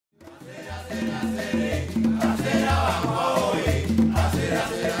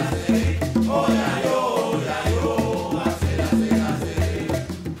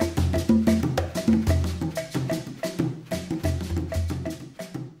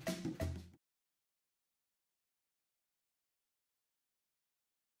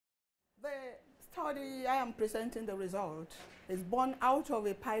Study I am presenting the result is born out of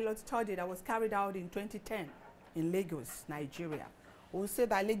a pilot study that was carried out in 2010 in Lagos, Nigeria. We'll say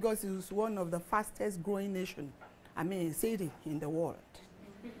that Lagos is one of the fastest growing city in the world.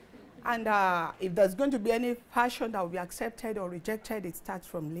 And if there's going to be any fashion that will be accepted or rejected, it starts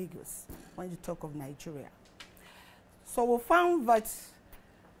from Lagos when you talk of Nigeria. So we found that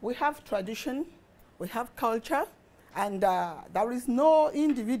we have tradition, we have culture, and there is no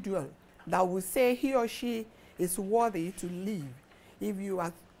individual that will say he or she is worthy to live if you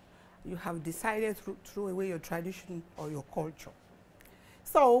have decided to throw away your tradition or your culture.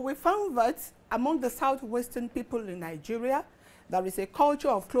 So we found that among the southwestern people in Nigeria, there is a culture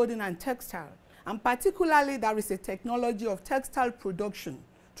of clothing and textile, and particularly there is a technology of textile production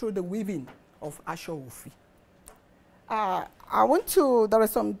through the weaving of Asho Ofi. There are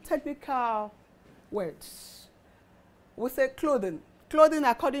some technical words. We say clothing. Clothing,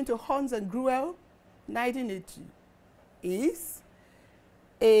 according to Hans and Gruel, 1980, is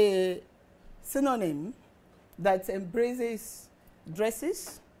a synonym that embraces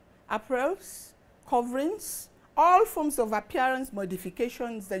dresses, apparels, coverings, all forms of appearance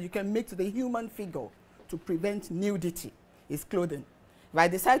modifications that you can make to the human figure to prevent nudity is clothing. If I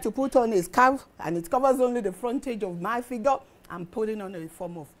decide to put on a scarf and it covers only the frontage of my figure, I'm putting on a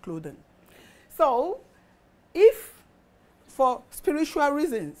form of clothing. So, if for spiritual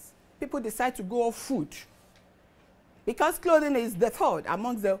reasons, people decide to go off food, because clothing is the third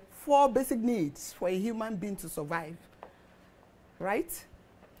among the 4 basic needs for a human being to survive, right?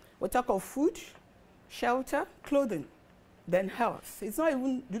 We talk of food, shelter, clothing, then health. It's not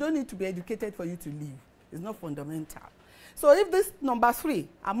even, you don't need to be educated for you to live. It's not fundamental. So if this number 3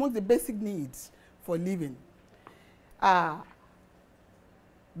 among the basic needs for living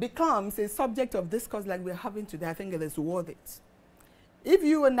becomes a subject of discourse like we're having today, I think it is worth it. If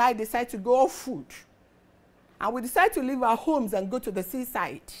you and I decide to go off food, and we decide to leave our homes and go to the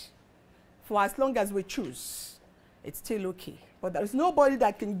seaside for as long as we choose, it's still okay. But there is nobody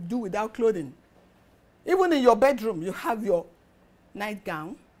that can do without clothing. Even in your bedroom, you have your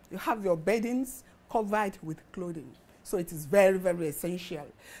nightgown, you have your beddings covered with clothing. So it is very, very essential.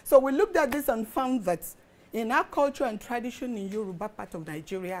 So we looked at this and found that in our culture and tradition in Yoruba part of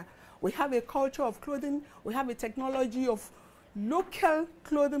Nigeria, we have a culture of clothing, we have a technology of local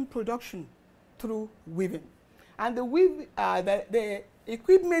clothing production through weaving. And the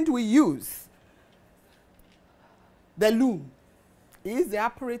equipment we use, the loom, is the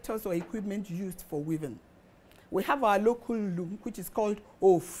apparatus or equipment used for weaving. We have our local loom, which is called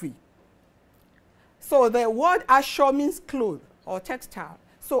Ofi. So the word Asho means cloth or textile.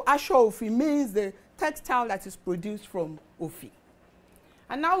 So Asho Ofi means the textile that is produced from Ofi.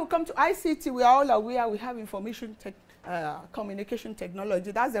 And now we come to ICT. We are all aware we have information communication technology.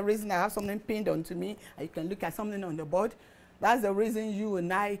 That's the reason I have something pinned onto me. You can look at something on the board. That's the reason you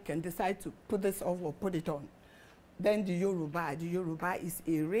and I can decide to put this off or put it on. Then the Yoruba. The Yoruba is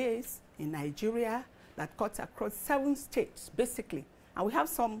a race in Nigeria that cuts across 7 states, basically. And we have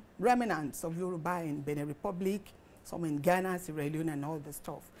some remnants of Yoruba in Benin Republic, some in Ghana, Sierra Leone, and all the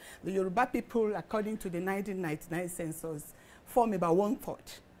stuff. The Yoruba people, according to the 1999 census, form about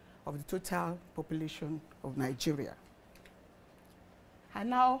 1/3 of the total population of Nigeria.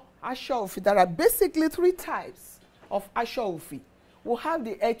 And now, Asho Ofi. There are basically 3 types of Asho Ofi. We'll have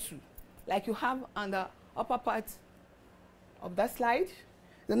the Etu, like you have on the upper part of that slide.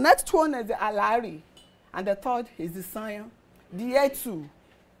 The next one is the Alari, and the third is the Sanya. The Etu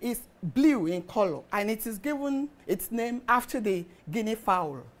is blue in color, and it is given its name after the guinea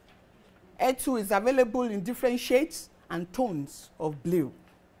fowl. Etu is available in different shades and tones of blue.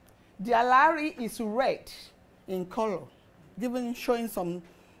 The Alari is red in color, showing some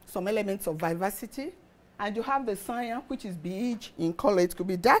elements of vivacity. And you have the Sanya, which is beige in color. It could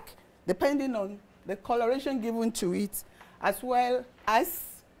be dark, depending on the coloration given to it, as well as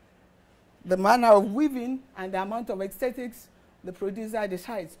the manner of weaving and the amount of aesthetics the producer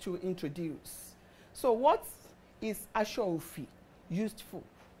decides to introduce. So what is Asho Ofi used for?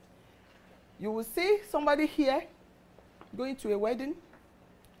 You will see somebody here going to a wedding.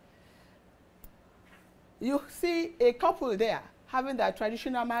 You see a couple there having their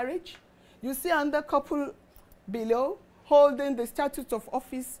traditional marriage. You see another couple below holding the status of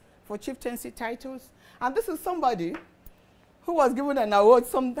office for chieftaincy titles. And this is somebody who was given an award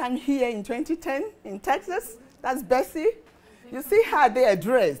sometime here in 2010 in Texas. That's Bessie. You see how they are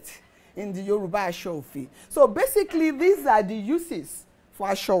dressed in the Yoruba Ashofi. So basically, these are the uses for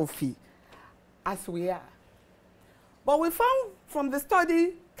Ashofi as we are. But we found from the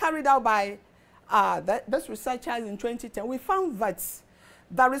study carried out by those researchers in 2010, we found that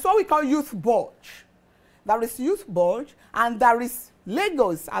there is what we call youth bulge. There is youth bulge, and there is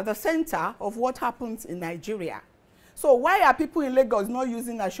Lagos at the center of what happens in Nigeria. So why are people in Lagos not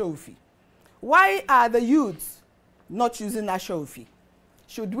using Ashofi? Why are the youths not using Ashofi?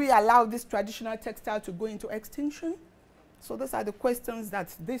 Should we allow this traditional textile to go into extinction? So those are the questions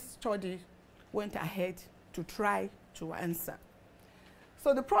that this study went ahead to try to answer.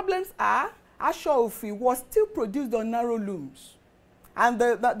 So the problems are, Ashofi was still produced on narrow looms. And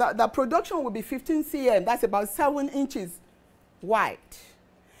the production will be 15 cm, that's about 7 inches wide.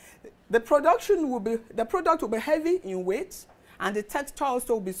 The product will be heavy in weight, and the textile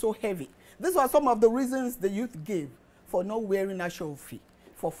also will be so heavy. These are some of the reasons the youth gave for not wearing Ashofi,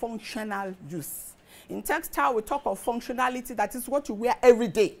 for functional use. In textile, we talk of functionality, that is what you wear every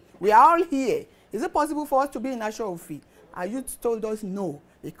day. We are all here. Is it possible for us to be in Ashofi? Our youth told us no,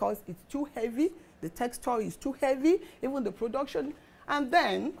 because it's too heavy, the textile is too heavy, even the production. And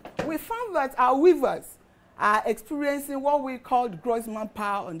then we found that our weavers are experiencing what we call gross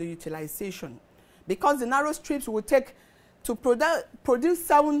manpower underutilization, because the narrow strips will take, to produce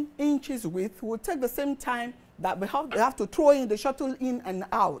 7 inches width, will take the same time that they have to throw in the shuttle in and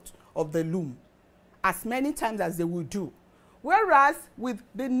out of the loom, as many times as they will do. Whereas with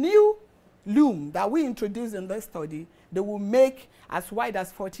the new loom that we introduced in this study, they will make as wide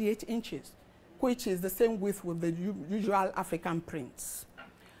as 48 inches, which is the same width with the usual African prints.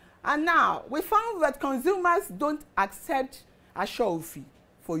 And now, we found that consumers don't accept Ashofi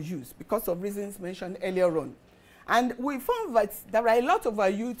for use because of reasons mentioned earlier on. And we found that there are a lot of our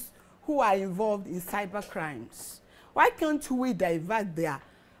youths who are involved in cyber crimes. Why can't we divert their,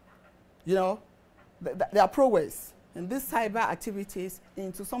 their prowess in these cyber activities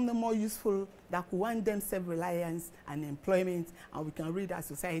into something more useful that could want them self-reliance and employment, and we can rid our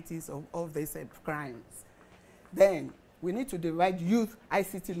societies of all these crimes? Then we need to divide youth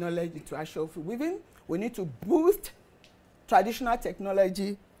ICT knowledge into Ashofi weaving. We need to boost traditional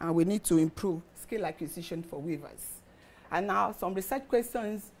technology, and we need to improve skill acquisition for weavers. And now some research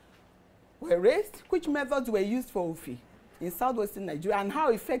questions were raised. Which methods were used for Ofi in southwestern Nigeria, and how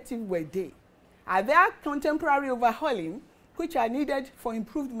effective were they? Are there contemporary overhauling which are needed for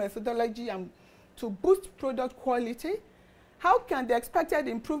improved methodology and to boost product quality? How can the expected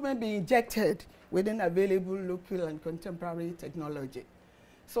improvement be injected within available local and contemporary technology?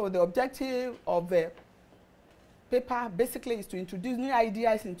 So the objective of the paper basically is to introduce new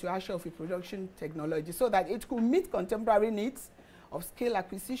ideas into Ashofi production technology so that it could meet contemporary needs of skill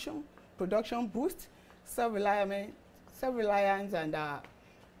acquisition, production boost, self-reliance, and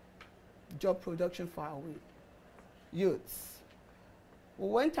job production for our youths. We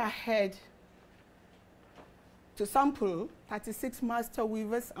went ahead to sample 36 master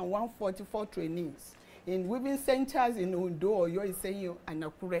weavers and 144 trainees in weaving centers in Ondo, Oyo, Isenyi, and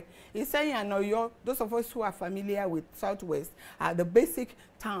Akure. Isenyi and Oyo, those of us who are familiar with Southwest, are the basic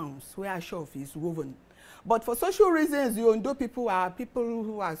towns where Ashofi is woven. But for social reasons, the Ondo people are people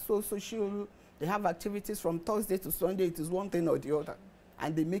who are so social. They have activities from Thursday to Sunday. It is one thing or the other.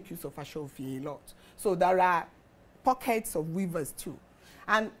 And they make use of Ashofi a lot. So there are pockets of weavers too.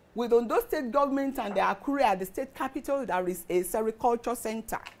 And with Ondo State government and the Akure at the state capital, there is a sericulture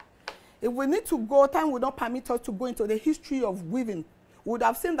center. If we need to go, time would not permit us to go into the history of weaving. We would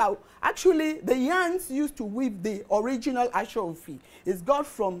have seen that actually the yarns used to weave the original Ashofi is got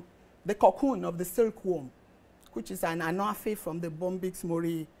from the cocoon of the silkworm, which is an Anoafe from the Bombyx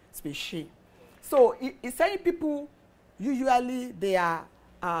mori species. So Isenyi people, usually they are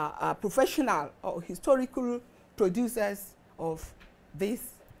professional or historical producers of this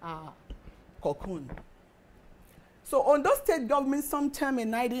cocoon. So Ondo State government sometime in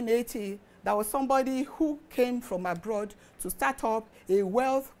 1980, there was somebody who came from abroad to start up a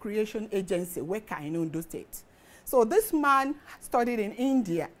wealth creation agency, Weka, in Ondo State. So this man studied in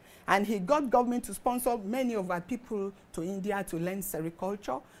India, and he got government to sponsor many of our people to India to learn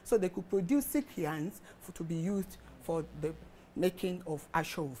sericulture so they could produce silk yarns to be used for the making of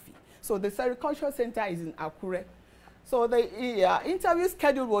Ashofi. So the sericulture center is in Akure. So the interview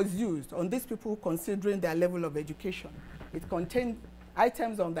schedule was used on these people considering their level of education. It contained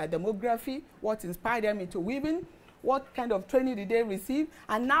items on their demography, what inspired them into weaving, what kind of training did they receive,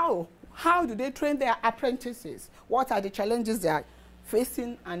 and now how do they train their apprentices? What are the challenges they are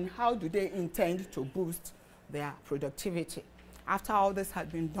facing, and how do they intend to boost their productivity. After all this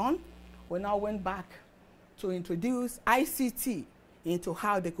had been done, we now went back to introduce ICT into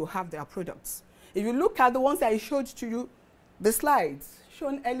how they could have their products. If you look at the ones I showed to you, the slides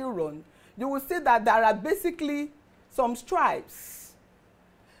shown earlier on, you will see that there are basically some stripes.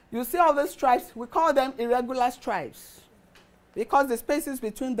 You see all these stripes, we call them irregular stripes. Because the spaces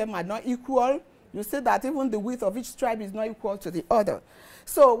between them are not equal, you see that even the width of each stripe is not equal to the other.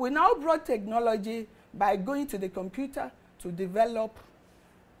 So we now brought technology by going to the computer to develop.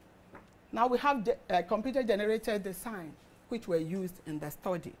 Now we have computer-generated design, which were used in the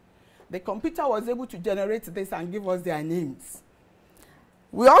study. The computer was able to generate this and give us their names.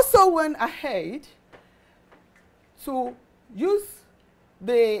 We also went ahead to use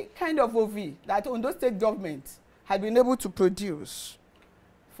the kind of OV that Ondo State government had been able to produce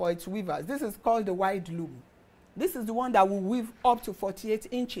for its weavers. This is called the wide loom. This is the one that will weave up to 48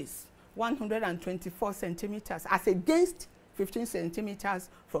 inches, 124 centimeters, as against 15 centimeters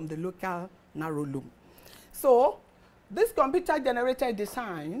from the local narrow loom. So these computer-generated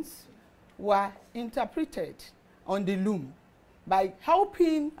designs were interpreted on the loom by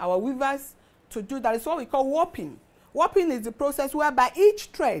helping our weavers to do that. It's what we call warping. Warping is the process whereby each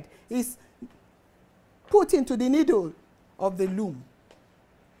thread is put into the needle of the loom.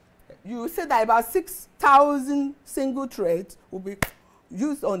 You say that about 6,000 single threads will be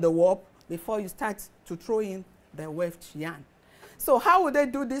used on the warp before you start to throw in the weft yarn. So how would they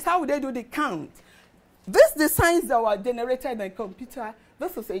do this? How would they do the count? These designs that were generated in the computer,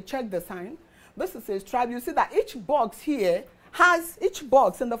 this is a check design. This is a stripe. You see that each box here has, each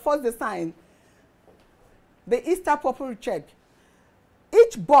box in the first design, the Easter purple check.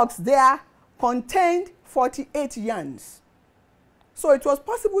 Each box there contained 48 yarns. So it was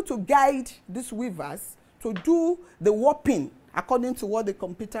possible to guide these weavers to do the warping according to what the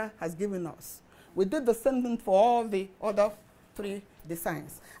computer has given us. We did the same thing for all the other 3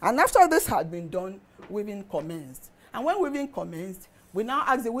 designs. And after this had been done, weaving commenced. And when weaving commenced, we now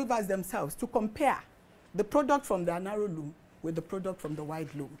asked the weavers themselves to compare the product from the narrow loom with the product from the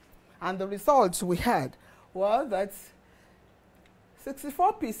wide loom. And the results we had were that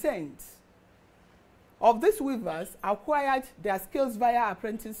 64% of these weavers acquired their skills via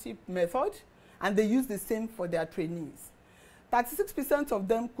apprenticeship method, and they used the same for their trainees. 36% of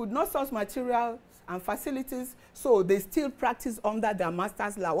them could not source materials and facilities, so they still practice under their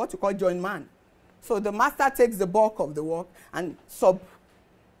master's law, what you call jointman. So the master takes the bulk of the work and sublets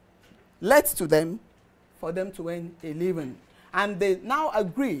to them for them to earn a living. And they now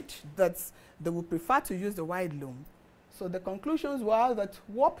agreed that they would prefer to use the wide loom. So the conclusions were that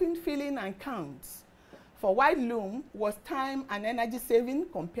warping, filling, and counts for wide loom was time and energy saving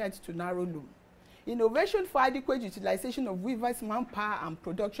compared to narrow loom. Innovation for adequate utilization of weavers' manpower and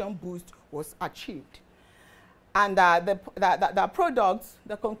production boost was achieved. And the products,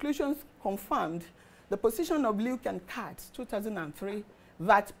 the conclusions confirmed the position of Luke and Katz, 2003,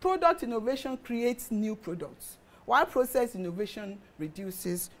 that product innovation creates new products, while process innovation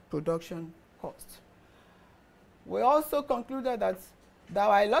reduces production costs. We also concluded that there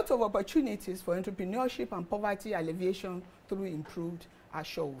are a lot of opportunities for entrepreneurship and poverty alleviation through improved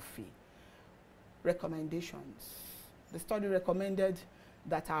Ashofi. Recommendations. The study recommended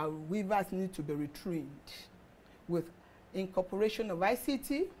that our weavers need to be retrained with incorporation of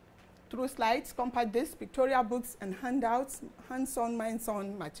ICT through slides, compact discs, pictorial books, and handouts, hands-on,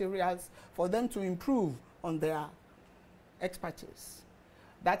 minds-on materials for them to improve on their expertise.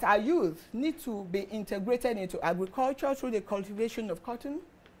 That our youth need to be integrated into agriculture through the cultivation of cotton,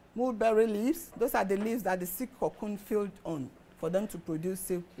 mulberry leaves. Those are the leaves that the silk cocoon filled on for them to produce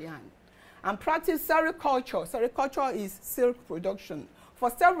silk yarn. And practice sericulture. Sericulture is silk production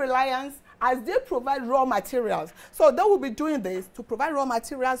for self-reliance as they provide raw materials. So they will be doing this to provide raw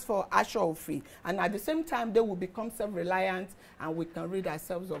materials for Ashofi, and at the same time they will become self-reliant and we can rid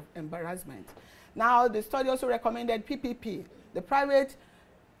ourselves of embarrassment. Now the study also recommended PPP,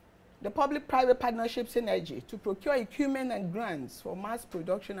 the public-private partnership synergy, to procure equipment and grants for mass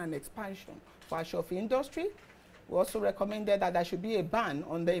production and expansion for Ashofi industry. We also recommended that there should be a ban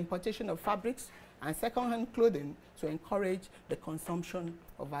on the importation of fabrics and second-hand clothing to encourage the consumption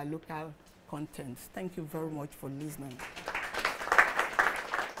of our local contents. Thank you very much for listening.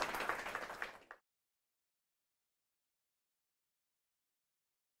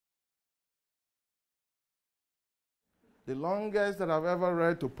 The longest that I've ever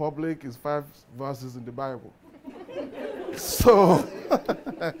read to public is 5 verses in the Bible. So,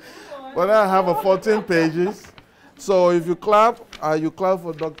 but I have 14 pages. So if you clap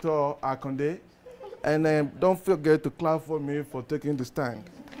for Dr. Akande, and don't forget to clap for me for taking the stand.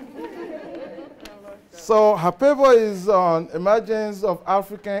 So her paper is on emergence of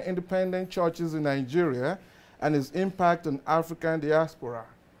African independent churches in Nigeria and its impact on African diaspora.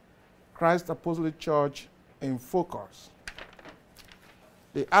 Christ Apostolic Church in focus.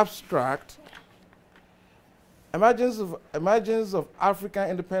 The abstract, emergence of African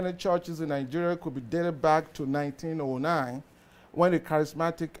independent churches in Nigeria could be dated back to 1909 when the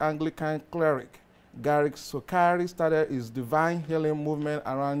charismatic Anglican cleric Garrick Sokari started his divine healing movement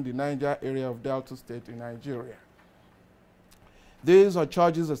around the Niger area of Delta State in Nigeria. These are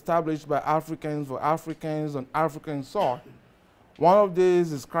churches established by Africans for Africans on African soil. One of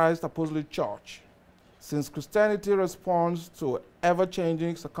these is Christ Apostolic Church. Since Christianity responds to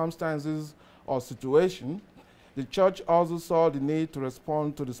ever-changing circumstances or situations, the church also saw the need to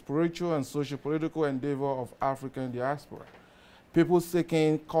respond to the spiritual and socio-political endeavor of African diaspora, people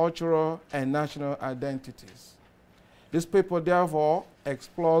seeking cultural and national identities. This paper, therefore,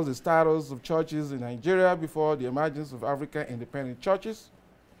 explores the status of churches in Nigeria before the emergence of African independent churches,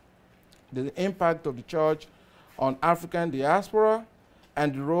 the impact of the church on African diaspora,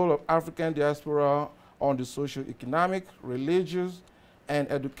 and the role of African diaspora on the socio-economic, religious,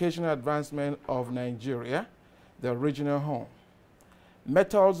 and educational advancement of Nigeria, the original home.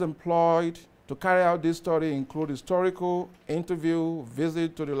 Methods employed to carry out this study include historical, interview,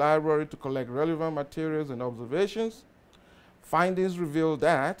 visit to the library to collect relevant materials and observations. Findings reveal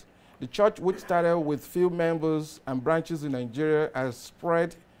that the church, which started with few members and branches in Nigeria, has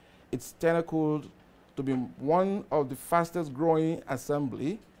spread its tentacles to be one of the fastest growing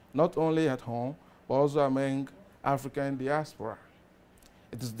assembly, not only at home, but also among African diaspora.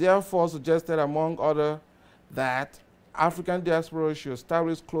 It is therefore suggested, among others, that African diaspora should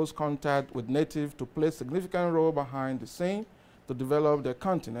establish close contact with natives to play a significant role behind the scene to develop their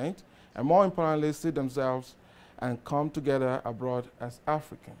continent, and more importantly, see themselves and come together abroad as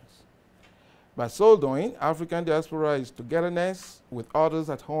Africans. By so doing, African diaspora is togetherness with others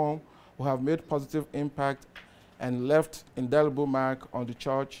at home who have made positive impact and left indelible mark on the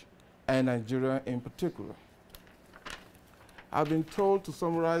church and Nigeria in particular. I've been told to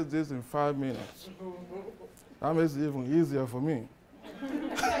summarize this in 5 minutes. That makes it even easier for me.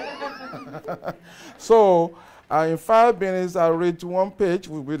 So, in 5 minutes, I'll read 1 page,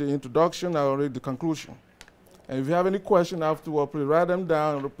 will be the introduction, I'll read the conclusion. And if you have any questions afterward, please write them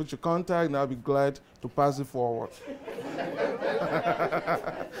down or put your contact, and I'll be glad to pass it forward.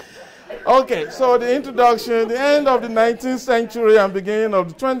 Okay, so the introduction, the end of the 19th century and beginning of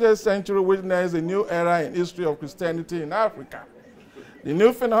the 20th century witnessed a new era in history of Christianity in Africa. The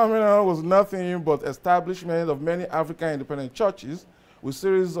new phenomenon was nothing but establishment of many African independent churches with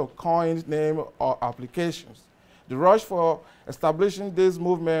series of coined names or applications. The rush for establishing this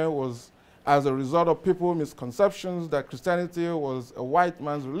movement was as a result of people's misconceptions that Christianity was a white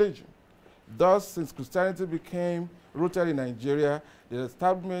man's religion. Thus, since Christianity became rooted in Nigeria, the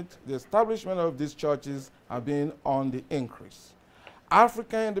establishment of these churches have been on the increase.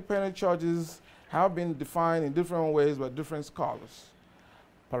 African independent churches have been defined in different ways by different scholars.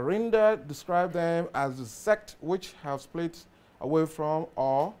 Parinda described them as a sect which have split away from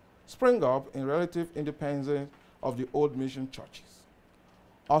or spring up in relative independence of the old mission churches.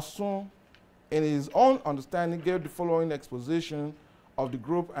 Osun, in his own understanding, gave the following exposition of the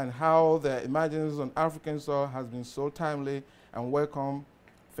group and how their emergence on African soil has been so timely and welcome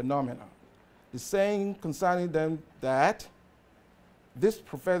phenomenon. The saying concerning them that this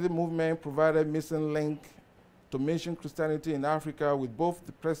prophetic movement provided missing link to mission Christianity in Africa with both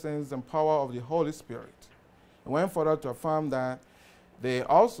the presence and power of the Holy Spirit. And went further to affirm that they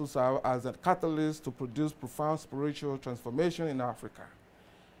also serve as a catalyst to produce profound spiritual transformation in Africa.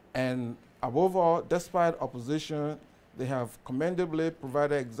 And above all, despite opposition, they have commendably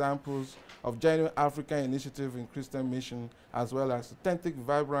provided examples of genuine African initiative in Christian mission, as well as authentic,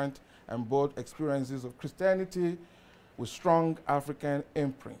 vibrant, and bold experiences of Christianity with strong African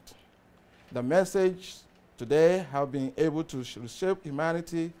imprint. The message today have been able to reshape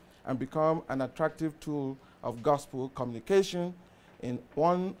humanity and become an attractive tool of gospel communication in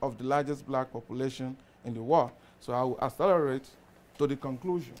one of the largest black populations in the world. So I will accelerate to the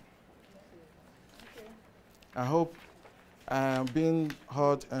conclusion. Okay. I hope I am being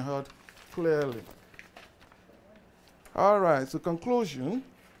heard and heard clearly. All right, so conclusion,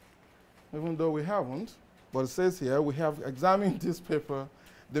 even though we haven't, but it says here, we have examined this paper,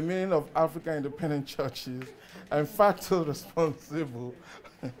 the meaning of African independent churches, and factors responsible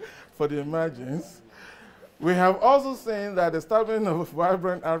for the emergence. We have also seen that the establishment of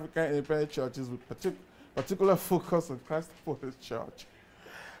vibrant African independent churches with particular focus on Christ Apostolic Church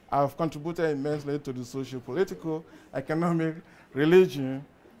have contributed immensely to the social, political, economic, religion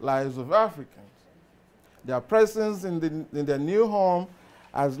lives of Africans. Their presence in their new home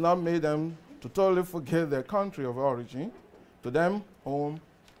has not made them to totally forget their country of origin. To them, home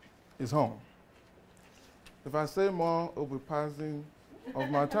is home. If I say more, I'll be passing of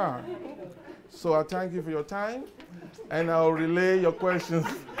my time. So I thank you for your time, and I'll relay your questions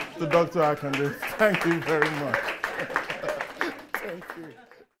to Dr. Akande. Thank you very much. Thank you.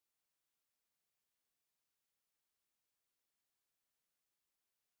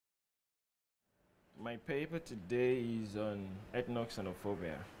 My paper today is on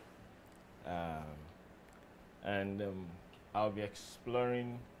Ethno-Xenophobia. I'll be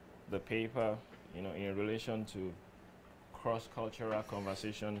exploring the paper, in relation to cross-cultural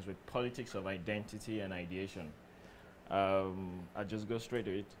conversations with politics of identity and ideation. I'll just go straight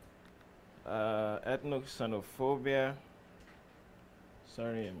to it. Ethno-Xenophobia.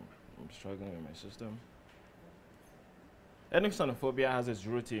 Sorry, I'm struggling with my system. Ethno-Xenophobia has its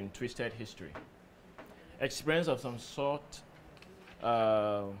root in twisted history. Experience of some sort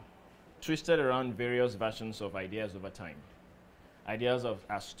twisted around various versions of ideas over time. Ideas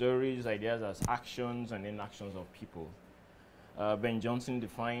as stories, ideas as actions and inactions of people. Ben Jonson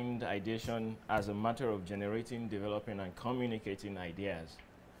defined ideation as a matter of generating, developing, and communicating ideas.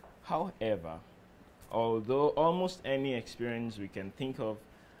 However, although almost any experience we can think of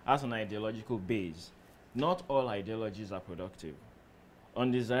has an ideological base, not all ideologies are productive.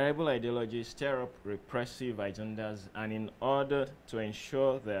 Undesirable ideologies stir up repressive agendas, and in order to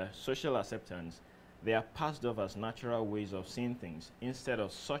ensure their social acceptance, they are passed off as natural ways of seeing things, instead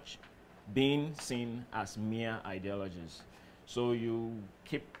of such being seen as mere ideologies. So you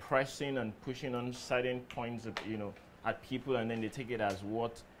keep pressing and pushing on certain points of, at people, and then they take it as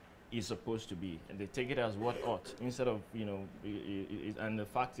what is supposed to be, and they take it as what ought, instead of, and the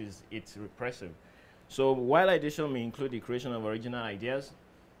fact is it's repressive. So while ideation may include the creation of original ideas,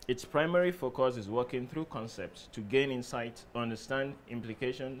 its primary focus is working through concepts to gain insight, understand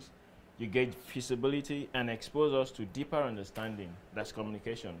implications, you gauge feasibility, and expose us to deeper understanding. That's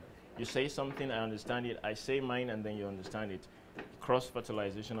communication. You say something, I understand it, I say mine, and then you understand it.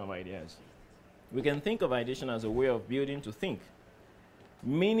 Cross-fertilization of ideas. We can think of ideation as a way of building to think,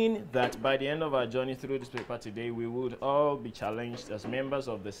 meaning that by the end of our journey through this paper today, we would all be challenged as members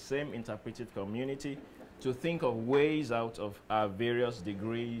of the same interpretive community to think of ways out of our various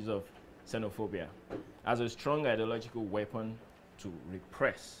degrees of xenophobia as a strong ideological weapon to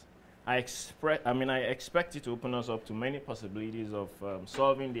repress. I expect it to open us up to many possibilities of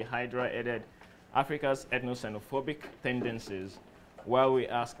solving the hydra-headed Africa's ethno-xenophobic tendencies while we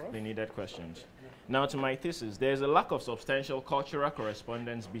ask the needed questions. Now to my thesis, there is a lack of substantial cultural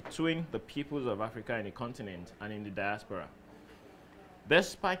correspondence between the peoples of Africa and the continent and in the diaspora,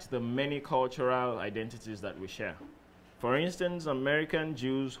 despite the many cultural identities that we share. For instance, American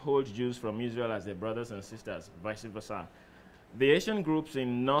Jews hold Jews from Israel as their brothers and sisters, vice versa. The Asian groups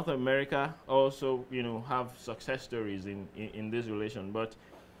in North America also, have success stories in this relation, but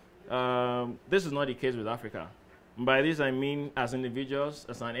this is not the case with Africa. By this I mean as individuals,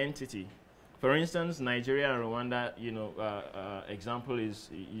 as an entity. For instance, Nigeria and Rwanda, example is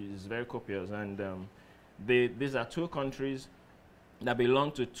very copious, and these are two countries that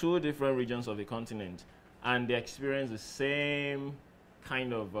belong to two different regions of the continent, and they experience the same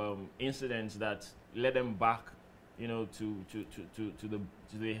kind of incidents that led them back, to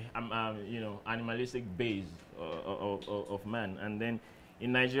the animalistic base of man. And then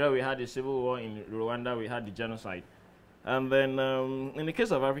in Nigeria we had the civil war. In Rwanda we had the genocide. And then in the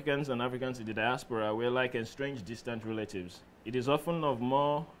case of Africans and Africans in the diaspora, we're like estranged, distant relatives. It is often of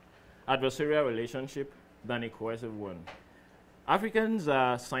more adversarial relationship than a cohesive one. Africans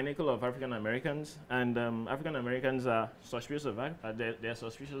are cynical of African Americans, and African Americans are suspicious of they're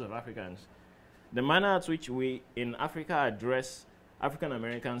suspicious of Africans. The manner at which we in Africa address African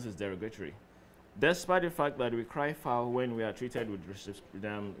Americans is derogatory, despite the fact that we cry foul when we are treated with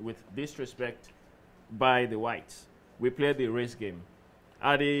disrespect by the whites. We play the race game.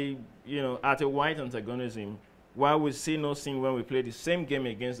 At a white antagonism, while we see no sin when we play the same game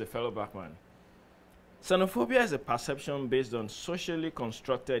against a fellow black man. Xenophobia is a perception based on socially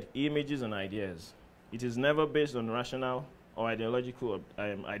constructed images and ideas. It is never based on rational or ideological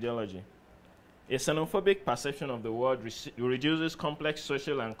ideology. A xenophobic perception of the world reduces complex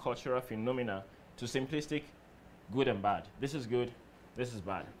social and cultural phenomena to simplistic good and bad. This is good, this is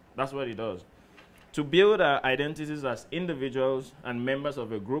bad. That's what it does. To build our identities as individuals and members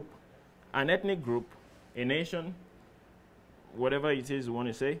of a group, an ethnic group, a nation, whatever it is you want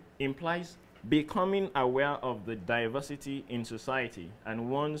to say, implies becoming aware of the diversity in society and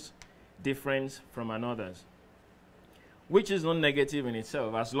one's difference from another's, which is not negative in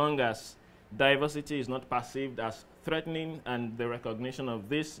itself, as long as diversity is not perceived as threatening, and the recognition of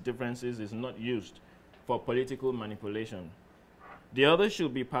these differences is not used for political manipulation. The other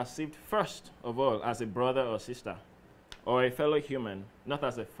should be perceived first of all as a brother or sister, or a fellow human, not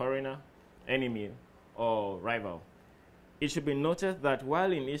as a foreigner, enemy, or rival. It should be noted that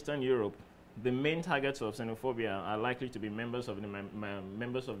while in Eastern Europe, the main targets of xenophobia are likely to be members of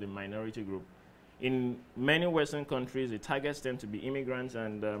the minority group, in many Western countries, the targets tend to be immigrants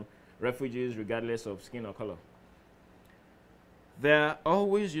and refugees, regardless of skin or color. There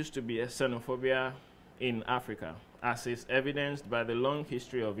always used to be a xenophobia in Africa, as is evidenced by the long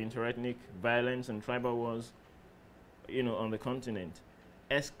history of interethnic violence and tribal wars, on the continent.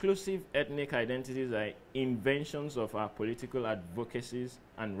 Exclusive ethnic identities are inventions of our political advocacies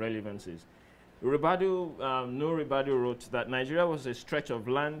and relevancies. Nuribadu wrote that Nigeria was a stretch of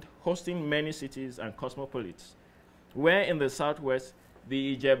land hosting many cities and cosmopolits, where in the southwest,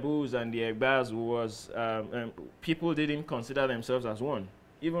 the Ijebus and the Egbas was, people didn't consider themselves as one.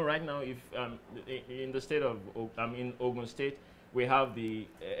 Even right now, if in the state of, in Ogun State, we have the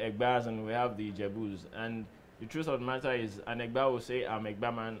Egbas and we have the Ijebus. And the truth of the matter is, an Egba will say, I'm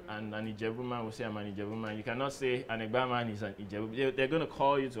Egba man, and an Ijebu man will say, I'm an Ijebu man. You cannot say an Egba man is an Ijebu. They're going to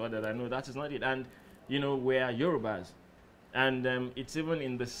call you to other. No, that is not it. And, we are Yorubas. And it's even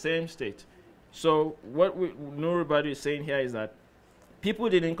in the same state. So what nobody is saying here is that people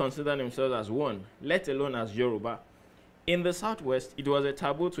didn't consider themselves as one, let alone as Yoruba. In the southwest, it was a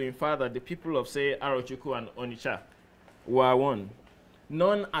taboo to infer that the people of, say, Arochukwu and Onitsha were one.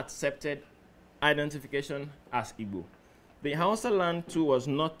 None accepted identification as Igbo. The Hausa land too was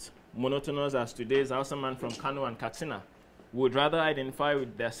not monotonous as today's Hausa man from Kano and Katsina would rather identify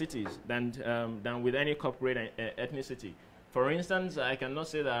with their cities than with any corporate ethnicity. For instance, I cannot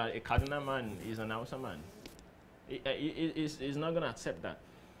say that a Kaduna man is an Hausa man. He's not going to accept that.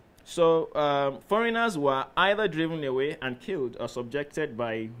 So foreigners were either driven away and killed or subjected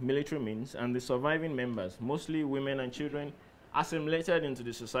by military means, and the surviving members, mostly women and children, assimilated into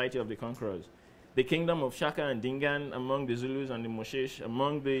the society of the conquerors. The kingdom of Shaka and Dingan among the Zulus and the Moshesh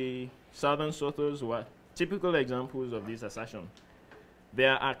among the southern Sothos were typical examples of this assertion.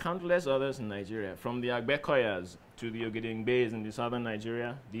 There are countless others in Nigeria, from the Agbekoyas to the Ogedengbeis in the southern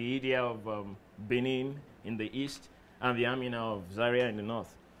Nigeria, the Idia of Benin in the east, and the Amina of Zaria in the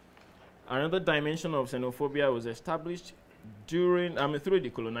north. Another dimension of xenophobia was established through the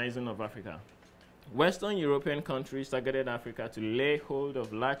colonizing of Africa. Western European countries targeted Africa to lay hold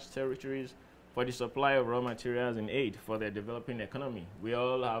of large territories for the supply of raw materials in aid for their developing economy. We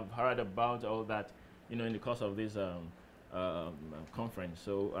all have heard about all that, in the course of this conference,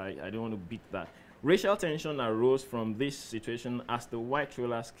 so I don't want to beat that. Racial tension arose from this situation as the white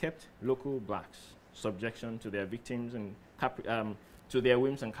rulers kept local blacks subjection to their victims and to their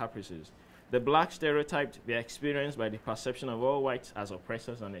whims and caprices. The blacks stereotyped their experience by the perception of all whites as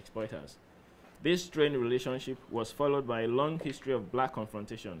oppressors and exploiters. This strained relationship was followed by a long history of black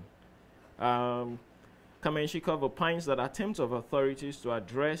confrontation. Kamenshikov opines that attempts of authorities to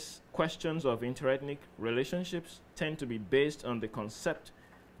address questions of interethnic relationships tend to be based on the concept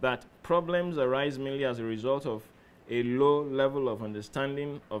that problems arise mainly as a result of a low level of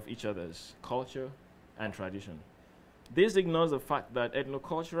understanding of each other's culture and tradition. This ignores the fact that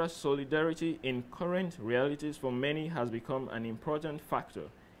ethnocultural solidarity in current realities for many has become an important factor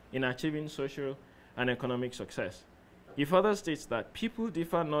in achieving social and economic success. He further states that people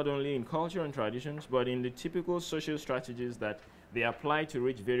differ not only in culture and traditions, but in the typical social strategies that they apply to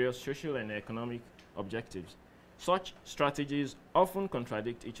reach various social and economic objectives. Such strategies often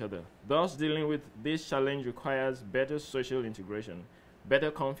contradict each other. Thus, dealing with this challenge requires better social integration,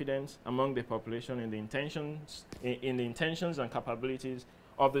 better confidence among the population in the intentions and capabilities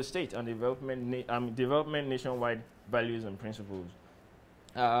of the state and development nationwide values and principles.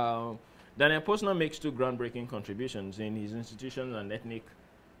 Daniel Posner makes two groundbreaking contributions in his institutions and ethnic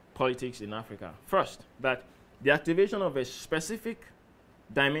politics in Africa. First, that the activation of a specific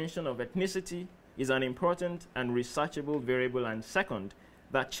dimension of ethnicity is an important and researchable variable, and second,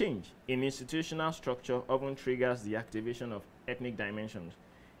 that change in institutional structure often triggers the activation of ethnic dimensions.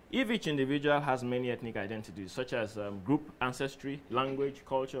 If each individual has many ethnic identities, such as group ancestry, language,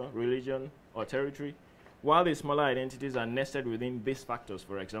 culture, religion, or territory, while the smaller identities are nested within these factors,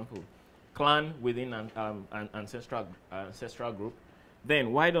 for example, clan within an ancestral group,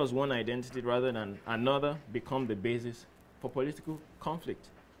 then why does one identity rather than another become the basis for political conflict?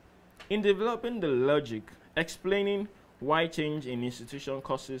 In developing the logic explaining why change in institution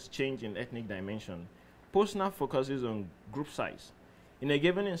causes change in ethnic dimension, Posner focuses on group size. In a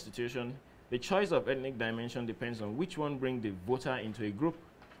given institution, the choice of ethnic dimension depends on which one brings the voter into a group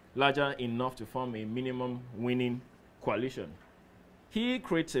larger enough to form a minimum winning coalition. He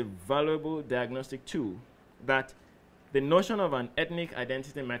creates a valuable diagnostic tool that the notion of an ethnic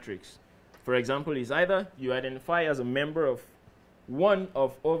identity matrix, for example, is either you identify as a member of one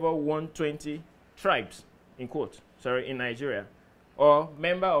of over 120 tribes, in quote, sorry, in Nigeria, or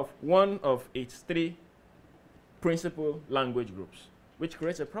member of one of its 3 principal language groups, which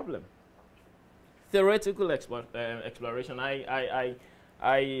creates a problem. Theoretical exploration, I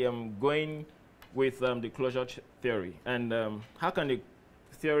am going with the closure theory. And how can the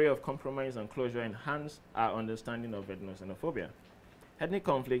theory of compromise and closure enhance our understanding of ethno-xenophobia? Ethnic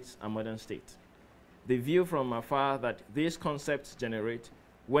conflicts and modern state. The view from afar that these concepts generate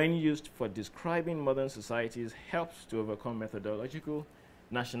when used for describing modern societies helps to overcome methodological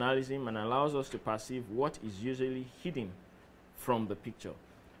nationalism and allows us to perceive what is usually hidden from the picture.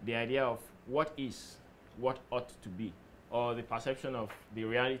 The idea of what is, what ought to be, or the perception of the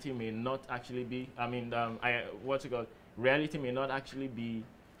reality may not actually be, reality may not actually be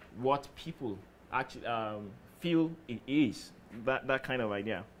what people actually feel it is, that kind of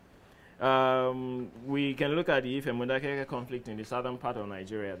idea. We can look at the Ife-Modakeke conflict in the southern part of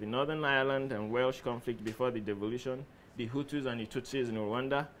Nigeria, the Northern Ireland and Welsh conflict before the devolution, the Hutus and the Tutsis in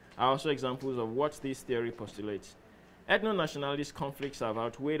Rwanda are also examples of what this theory postulates. Ethno-nationalist conflicts have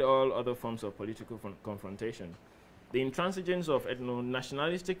outweighed all other forms of political confrontation. The intransigence of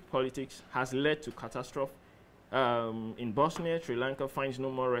ethno-nationalistic politics has led to catastrophe. In Bosnia, Sri Lanka finds no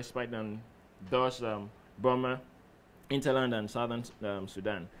more respite than does Burma, Interland, and southern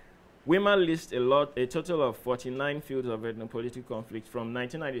Sudan. WIMA lists a total of 49 fields of ethnopolitical conflict from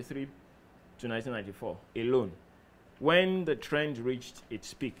 1993 to 1994 alone. When the trend reached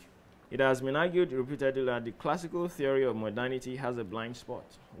its peak, it has been argued repeatedly that the classical theory of modernity has a blind spot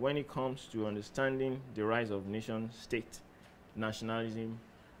when it comes to understanding the rise of nation state, nationalism,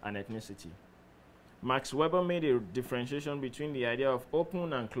 and ethnicity. Max Weber made a differentiation between the idea of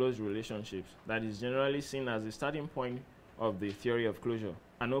open and closed relationships that is generally seen as the starting point of the theory of closure.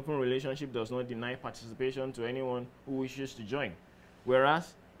 An open relationship does not deny participation to anyone who wishes to join,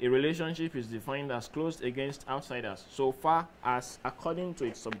 whereas a relationship is defined as closed against outsiders so far as according to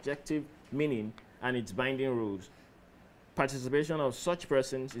its subjective meaning and its binding rules. Participation of such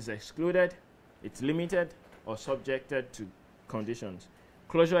persons is excluded, it's limited, or subjected to conditions.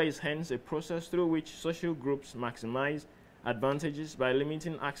 Closure is hence a process through which social groups maximize advantages by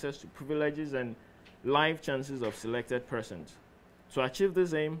limiting access to privileges and life chances of selected persons. To achieve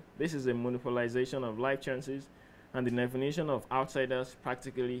this aim, this is a monopolization of life chances and the definition of outsiders,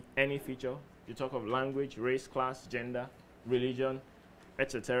 practically any feature. You talk of language, race, class, gender, religion,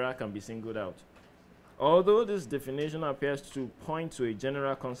 etc. can be singled out. Although this definition appears to point to a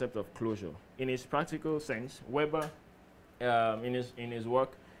general concept of closure, in its practical sense, Weber, in his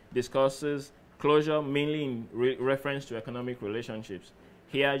work, discusses closure mainly in reference to economic relationships.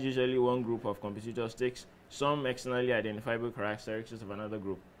 Here, usually one group of competitors takes some externally identifiable characteristics of another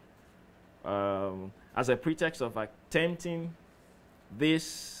group. As a pretext of attempting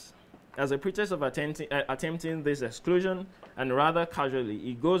this exclusion, and rather casually,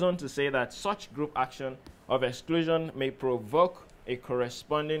 he goes on to say that such group action of exclusion may provoke a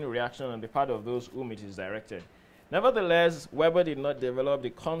corresponding reaction on the part of those whom it is directed. Nevertheless, Weber did not develop the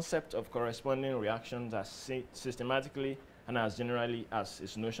concept of corresponding reactions as systematically and as generally as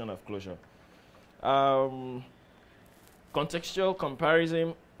his notion of closure. Contextual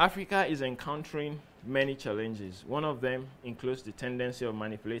comparison. Africa is encountering many challenges. One of them includes the tendency of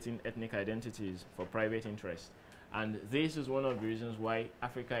manipulating ethnic identities for private interest. And this is one of the reasons why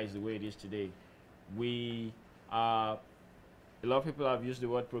Africa is the way it is today. We are, a lot of people have used the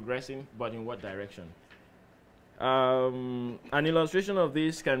word progressing, but in what direction? An illustration of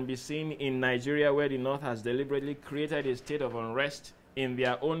this can be seen in Nigeria, where the North has deliberately created a state of unrest in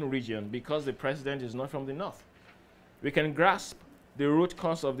their own region because the president is not from the North. We can grasp the root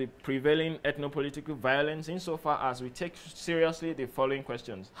cause of the prevailing ethnopolitical violence insofar as we take seriously the following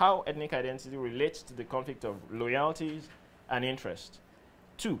questions: how ethnic identity relates to the conflict of loyalties and interests.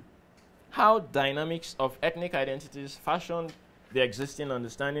 2, how dynamics of ethnic identities fashion the existing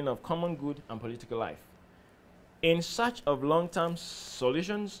understanding of common good and political life. In search of long-term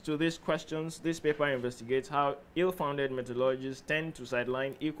solutions to these questions, this paper investigates how ill-founded methodologies tend to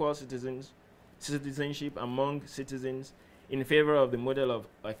sideline equal citizenship among citizens in favor of the model of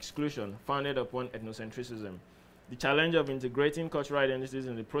exclusion founded upon ethnocentrism. The challenge of integrating cultural identities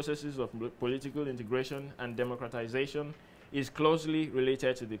in the processes of political integration and democratization is closely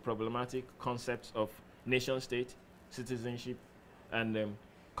related to the problematic concepts of nation-state, citizenship, and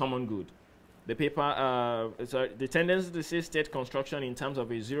common good. The paper, the tendency to see state construction in terms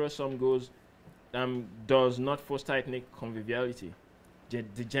of a zero-sum goals does not foster ethnic conviviality.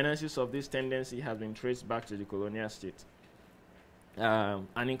 The genesis of this tendency has been traced back to the colonial state.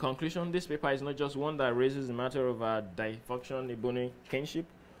 And in conclusion, this paper is not just one that raises the matter of dysfunction Ebony kinship,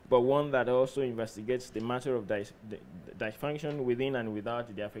 but one that also investigates the matter of dysfunction within and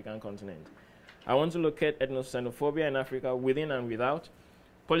without the African continent. I want to look at ethno-xenophobia in Africa within and without,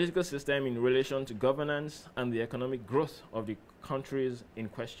 political system in relation to governance, and the economic growth of the countries in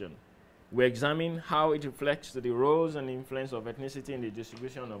question. We examine how it reflects the roles and influence of ethnicity in the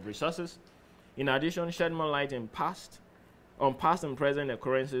distribution of resources. In addition, shed more light on past and present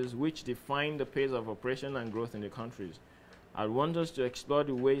occurrences which define the pace of operation and growth in the countries. I want us to explore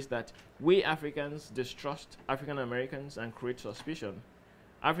the ways that we Africans distrust African Americans and create suspicion.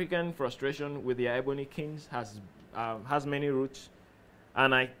 African frustration with the Ebony kings has many roots,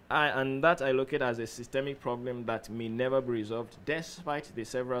 and that I look at as a systemic problem that may never be resolved despite the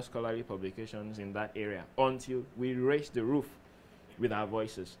several scholarly publications in that area until we raise the roof with our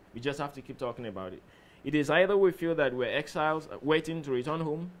voices. We just have to keep talking about it. It is either we feel that we're exiles waiting to return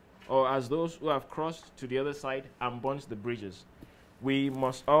home, or as those who have crossed to the other side and burnt the bridges. We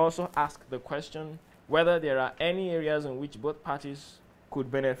must also ask the question whether there are any areas in which both parties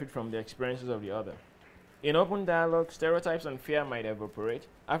could benefit from the experiences of the other. In open dialogue, stereotypes and fear might evaporate.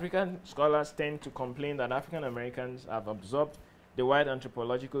 African scholars tend to complain that African Americans have absorbed the wide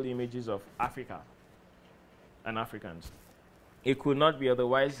anthropological images of Africa and Africans. It could not be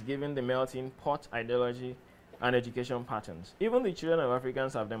otherwise given the melting pot ideology and education patterns. Even the children of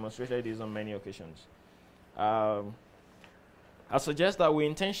Africans have demonstrated this on many occasions. I suggest that we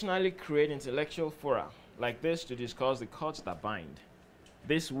intentionally create intellectual fora like this to discuss the cords that bind.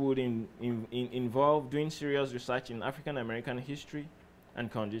 This would involve doing serious research in African American history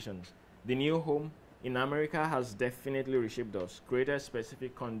and conditions. The new home in America has definitely reshaped us, created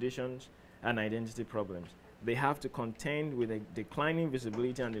specific conditions and identity problems. They have to contend with a declining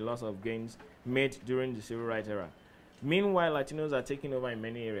visibility and the loss of gains made during the civil rights era. Meanwhile, Latinos are taking over in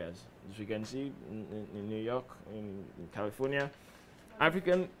many areas. As you can see in New York, in California,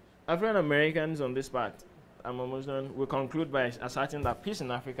 African Americans on this part, I'm almost done, will conclude by asserting that peace in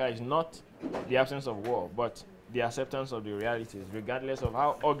Africa is not the absence of war, but the acceptance of the realities, regardless of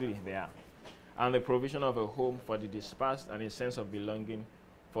how ugly they are, and the provision of a home for the dispersed and a sense of belonging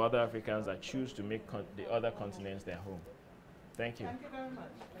for other Africans that choose to make the other continents their home. Thank you. Thank you very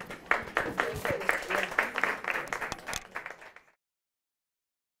much.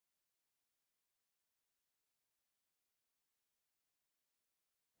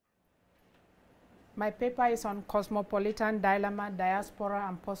 My paper is on Cosmopolitan Dilemma, Diaspora,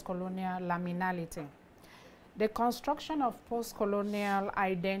 and Postcolonial Liminality. The construction of postcolonial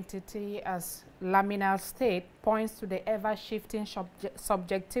identity as liminal state points to the ever-shifting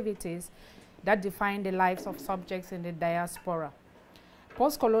subjectivities that define the lives of subjects in the diaspora.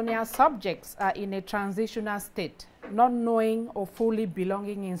 Postcolonial subjects are in a transitional state, not knowing or fully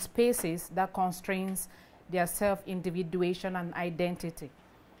belonging in spaces that constrains their self-individuation and identity.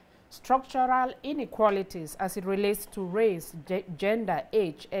 Structural inequalities as it relates to race, gender,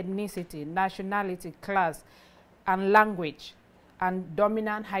 age, ethnicity, nationality, class, and language, and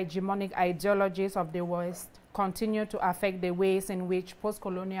dominant hegemonic ideologies of the West continue to affect the ways in which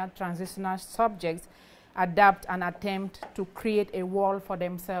postcolonial transitional subjects adapt and attempt to create a world for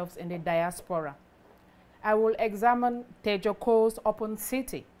themselves in the diaspora. I will examine Tejoko's Open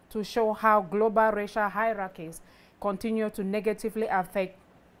City to show how global racial hierarchies continue to negatively affect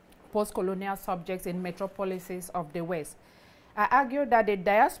postcolonial subjects in metropolises of the West. I argue that the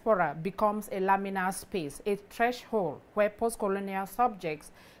diaspora becomes a liminal space, a threshold where postcolonial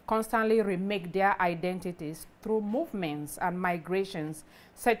subjects constantly remake their identities through movements and migrations,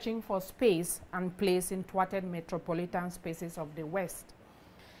 searching for space and place in thwarted metropolitan spaces of the West.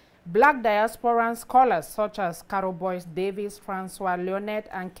 Black diasporan scholars such as Carol Boyce Davis, Francois Leonet,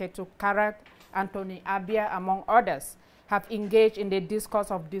 and Ketu Karat, Anthony Abia, among others, have engaged in the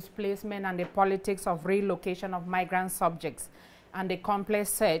discourse of displacement and the politics of relocation of migrant subjects and the complex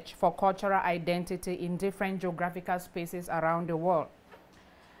search for cultural identity in different geographical spaces around the world.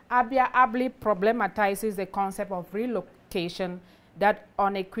 Abia ably problematizes the concept of relocation that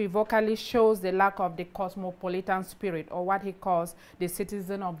unequivocally shows the lack of the cosmopolitan spirit, or what he calls the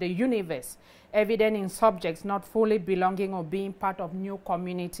citizen of the universe, evident in subjects not fully belonging or being part of new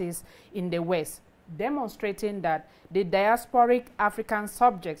communities in the West, demonstrating that the diasporic African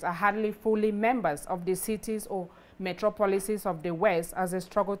subjects are hardly fully members of the cities or metropolises of the West as they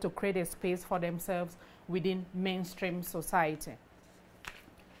struggle to create a space for themselves within mainstream society.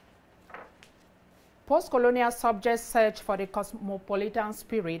 Postcolonial subject search for the cosmopolitan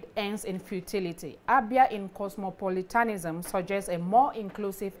spirit ends in futility. Abia in cosmopolitanism suggests a more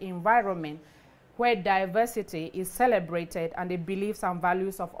inclusive environment where diversity is celebrated and the beliefs and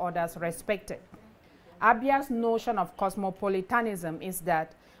values of others respected. Abia's notion of cosmopolitanism is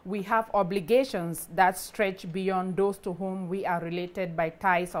that we have obligations that stretch beyond those to whom we are related by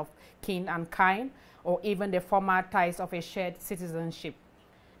ties of kin and kind, or even the formal ties of a shared citizenship.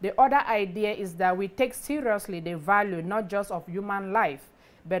 The other idea is that we take seriously the value not just of human life,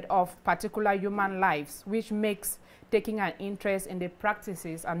 but of particular human lives, which makes taking an interest in the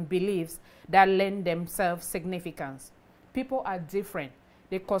practices and beliefs that lend themselves significance. People are different.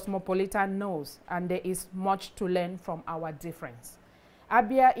 The cosmopolitan knows, and there is much to learn from our difference.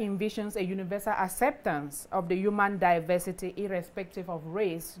 Abia envisions a universal acceptance of the human diversity irrespective of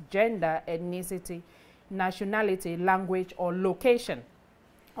race, gender, ethnicity, nationality, language, or location.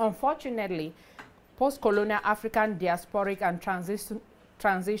 Unfortunately, post-colonial African diasporic and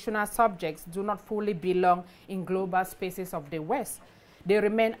transitional subjects do not fully belong in global spaces of the West. They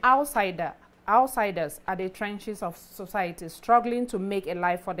remain outsiders at the trenches of society, struggling to make a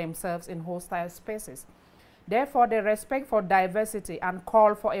life for themselves in hostile spaces. Therefore, the respect for diversity and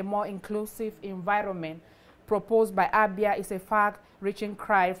call for a more inclusive environment proposed by Abia is a far-reaching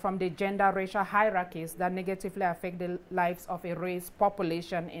cry from the gender-racial hierarchies that negatively affect the lives of a race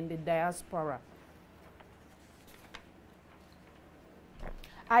population in the diaspora.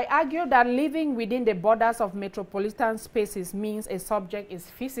 I argue that living within the borders of metropolitan spaces means a subject is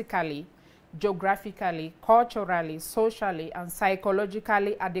physically, geographically, culturally, socially, and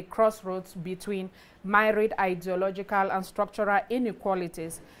psychologically at the crossroads between myriad ideological and structural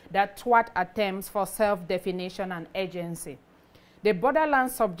inequalities that thwart attempts for self-definition and agency. The borderland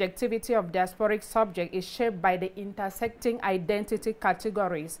subjectivity of diasporic subject is shaped by the intersecting identity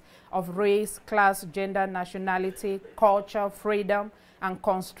categories of race, class, gender, nationality, culture, freedom, and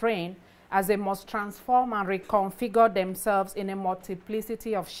constraint, as they must transform and reconfigure themselves in a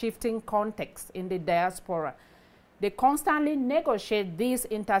multiplicity of shifting contexts in the diaspora. They constantly negotiate these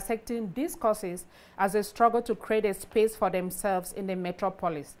intersecting discourses as they struggle to create a space for themselves in the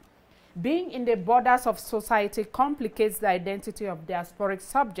metropolis. Being in the borders of society complicates the identity of diasporic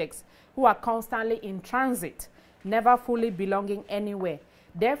subjects who are constantly in transit, never fully belonging anywhere.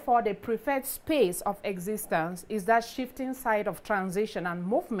 Therefore, the preferred space of existence is that shifting side of transition and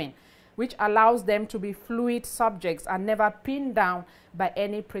movement, which allows them to be fluid subjects and never pinned down by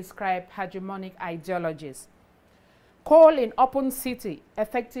any prescribed hegemonic ideologies. Cole in Open City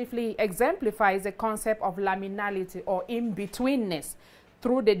effectively exemplifies the concept of liminality or in-betweenness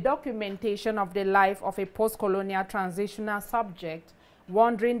through the documentation of the life of a post-colonial transitional subject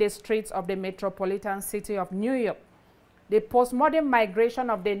wandering the streets of the metropolitan city of New York. The postmodern migration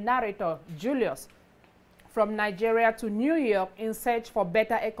of the narrator, Julius, from Nigeria to New York in search for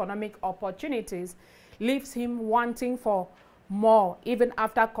better economic opportunities leaves him wanting for more even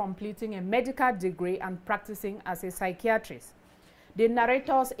after completing a medical degree and practicing as a psychiatrist. The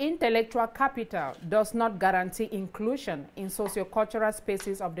narrator's intellectual capital does not guarantee inclusion in sociocultural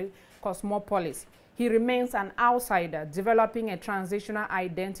spaces of the cosmopolis. He remains an outsider, developing a transitional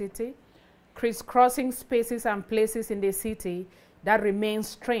identity, crisscrossing spaces and places in the city that remain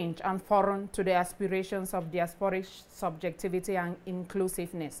strange and foreign to the aspirations of diasporic subjectivity and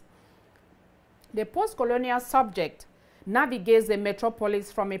inclusiveness. The post-colonial subject navigates the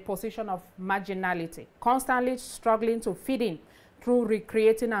metropolis from a position of marginality, constantly struggling to fit in through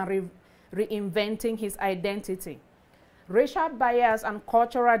recreating and reinventing his identity. Racial bias and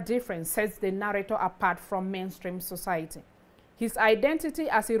cultural difference sets the narrator apart from mainstream society. His identity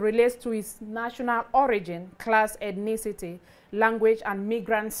as it relates to his national origin, class, ethnicity, language, and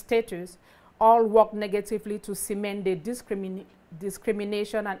migrant status all work negatively to cement the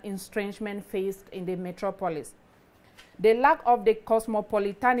discrimination and estrangement faced in the metropolis. The lack of the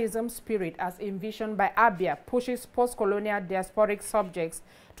cosmopolitanism spirit as envisioned by Abia pushes post-colonial diasporic subjects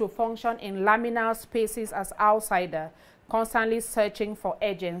to function in liminal spaces as outsiders, constantly searching for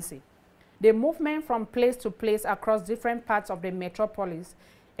agency. The movement from place to place across different parts of the metropolis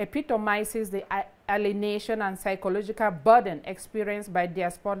epitomizes the alienation and psychological burden experienced by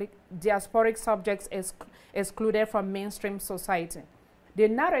diasporic subjects excluded from mainstream society. The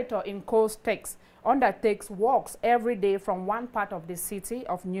narrator in Cole's text undertakes walks every day from one part of the city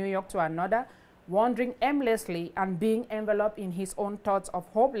of New York to another, wandering aimlessly and being enveloped in his own thoughts of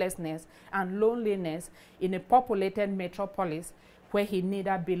hopelessness and loneliness in a populated metropolis where he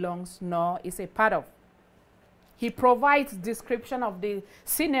neither belongs nor is a part of. He provides description of the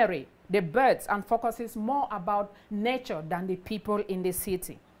scenery, the birds, and focuses more about nature than the people in the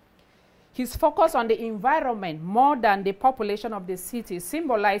city. His focus on the environment more than the population of the city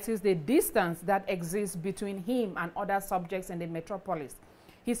symbolizes the distance that exists between him and other subjects in the metropolis.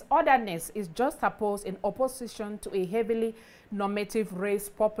 His otherness is juxtaposed in opposition to a heavily normative race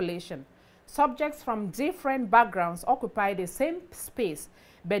population. Subjects from different backgrounds occupy the same space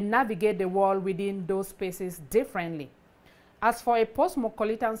but navigate the world within those spaces differently. As for a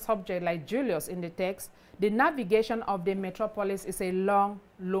Postcolonial subject like Julius in the text, the navigation of the metropolis is a long,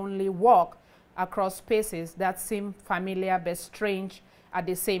 lonely walk across spaces that seem familiar but strange at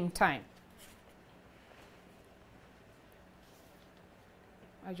the same time.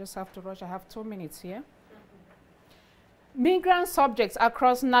 I just have to rush. I have 2 minutes here. Migrant subjects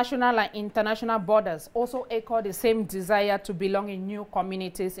across national and international borders also echo the same desire to belong in new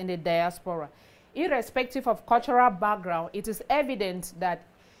communities in the diaspora. Irrespective of cultural background, it is evident that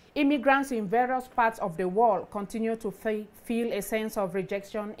immigrants in various parts of the world continue to feel a sense of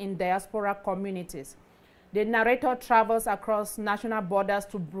rejection in diaspora communities. The narrator travels across national borders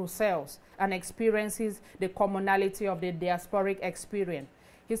to Brussels and experiences the commonality of the diasporic experience.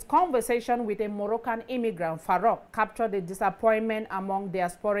 His conversation with a Moroccan immigrant, Farouk, captured the disappointment among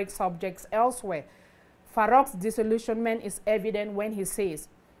diasporic subjects elsewhere. Farouk's disillusionment is evident when he says,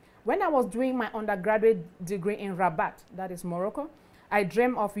 "When I was doing my undergraduate degree in Rabat, that is Morocco, I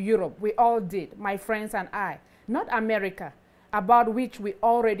dreamed of Europe. We all did, my friends and I. Not America, about which we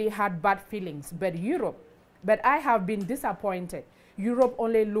already had bad feelings, but Europe. But I have been disappointed. Europe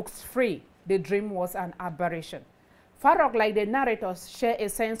only looks free. The dream was an aberration." Farouk, like the narrators, share a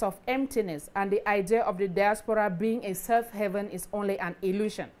sense of emptiness, and the idea of the diaspora being a self-heaven is only an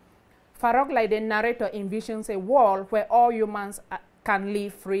illusion. Farouk, like the narrator, envisions a world where all humans can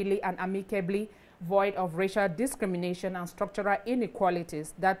live freely and amicably, void of racial discrimination and structural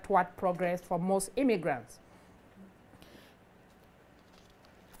inequalities that thwart progress for most immigrants.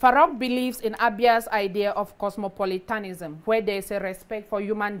 Farouk believes in Abia's idea of cosmopolitanism, where there is a respect for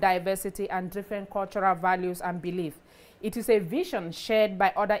human diversity and different cultural values and beliefs. It is a vision shared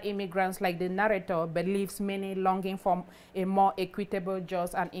by other immigrants like the narrator, but leaves many longing for a more equitable,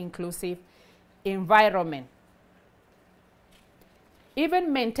 just, and inclusive environment.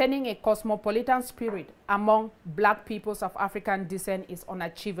 Even maintaining a cosmopolitan spirit among Black peoples of African descent is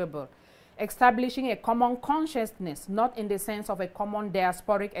unachievable. Establishing a common consciousness, not in the sense of a common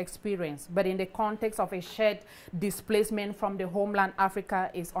diasporic experience, but in the context of a shared displacement from the homeland Africa,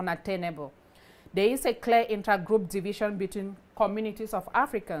 is unattainable. There is a clear intergroup division between communities of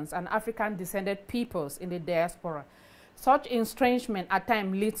Africans and African-descended peoples in the diaspora. Such estrangement at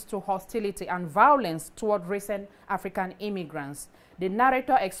times leads to hostility and violence toward recent African immigrants. The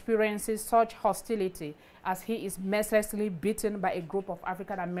narrator experiences such hostility as he is mercilessly beaten by a group of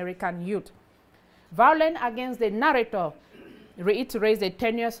African-American youth. Violence against the narrator reiterates the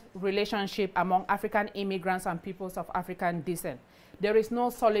tenuous relationship among African immigrants and peoples of African descent. There is no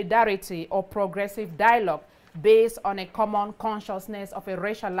solidarity or progressive dialogue based on a common consciousness of a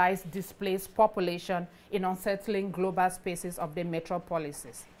racialized displaced population in unsettling global spaces of the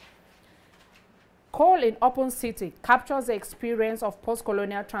metropolises. Cole in Open City captures the experience of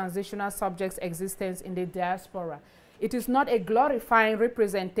post-colonial transitional subjects' existence in the diaspora. It is not a glorifying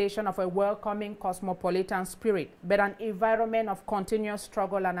representation of a welcoming cosmopolitan spirit, but an environment of continuous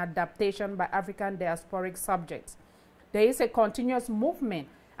struggle and adaptation by African diasporic subjects. There is a continuous movement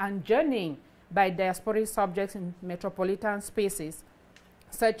and journeying by diasporic subjects in metropolitan spaces,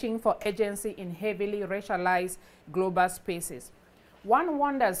 searching for agency in heavily racialized global spaces. One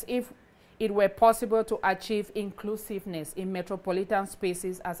wonders if it were possible to achieve inclusiveness in metropolitan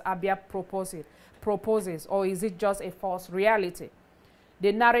spaces as Abia proposes, or is it just a false reality?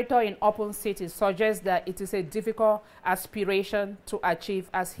 The narrator in Open City suggests that it is a difficult aspiration to achieve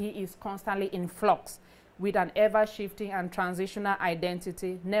as he is constantly in flux, with an ever-shifting and transitional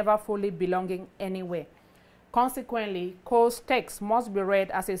identity, never fully belonging anywhere. Consequently, Cole's text must be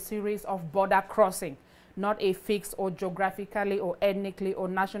read as a series of border crossing, not a fixed or geographically or ethnically or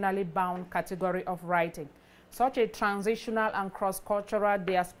nationally bound category of writing. Such a transitional and cross-cultural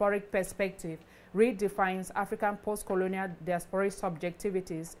diasporic perspective redefines African post-colonial diasporic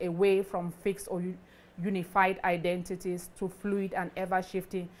subjectivities away from fixed or unified identities to fluid and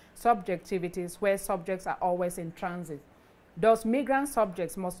ever-shifting subjectivities where subjects are always in transit. Thus, migrant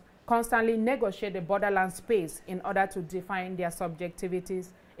subjects must constantly negotiate the borderland space in order to define their subjectivities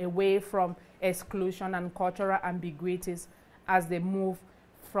away from exclusion and cultural ambiguities as they move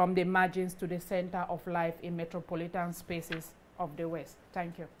from the margins to the center of life in metropolitan spaces of the West.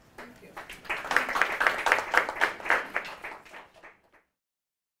 Thank you.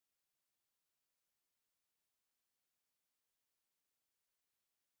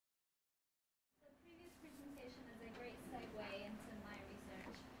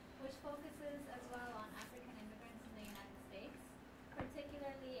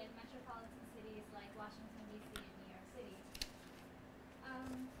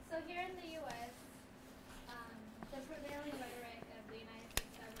 So here in the U.S., the prevailing rhetoric of the United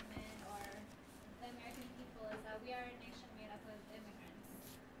States government or the American people is that we are a nation made up of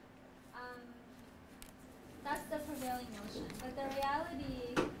immigrants. That's the prevailing notion. But the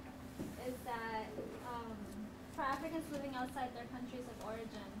reality is that for Africans living outside their countries of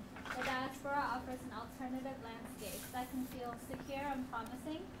origin, the diaspora offers an alternative landscape that can feel secure and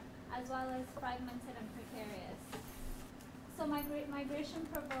promising, as well as fragmented and precarious. So migration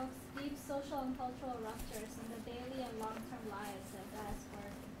provokes deep social and cultural ruptures in the daily and long-term lives of diaspora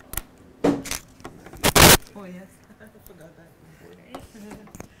people. Oh yes, I forgot that.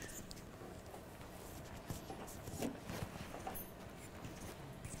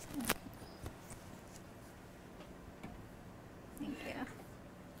 Thank you.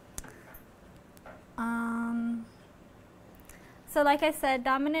 So like I said,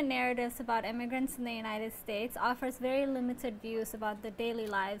 dominant narratives about immigrants in the United States offers very limited views about the daily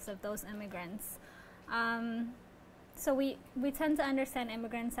lives of those immigrants. So we tend to understand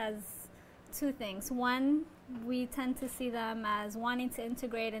immigrants as two things. One, we tend to see them as wanting to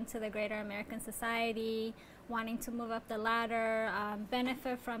integrate into the greater American society, wanting to move up the ladder,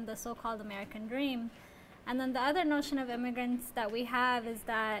 benefit from the so-called American dream. And then the other notion of immigrants that we have is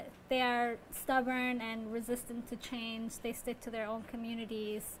that they are stubborn and resistant to change. They stick to their own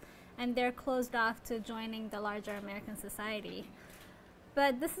communities, and they're closed off to joining the larger American society.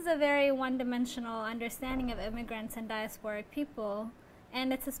 But this is a very one-dimensional understanding of immigrants and diasporic people,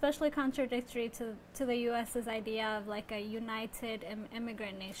 and it's especially contradictory to the U.S.'s idea of like a united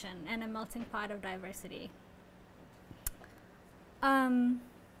immigrant nation and a melting pot of diversity.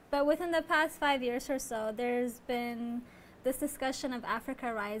 But within the past 5 years or so, there's been this discussion of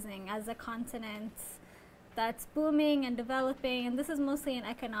Africa rising as a continent that's booming and developing, and this is mostly an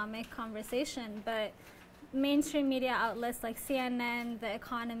economic conversation, but mainstream media outlets like CNN, The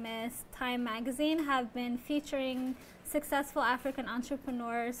Economist, Time Magazine have been featuring successful African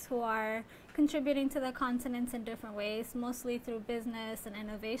entrepreneurs who are contributing to the continent in different ways, mostly through business and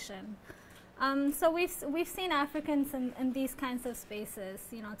innovation. So we've seen Africans in these kinds of spaces,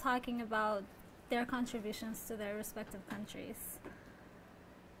 you know, talking about their contributions to their respective countries.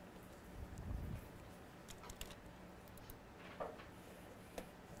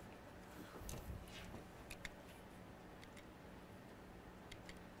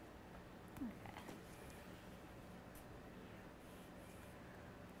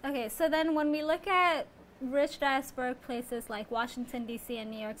 Okay, so then when we look at rich diasporic places like Washington, D.C.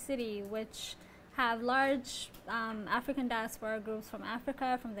 and New York City, which have large African diaspora groups from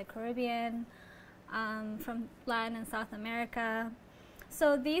Africa, from the Caribbean, from Latin and South America.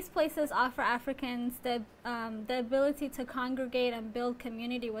 So these places offer Africans the ability to congregate and build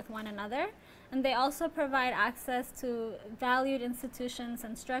community with one another, and they also provide access to valued institutions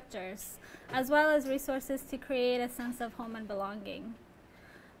and structures, as well as resources to create a sense of home and belonging.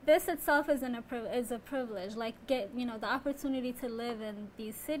 This itself is a privilege. Like, the opportunity to live in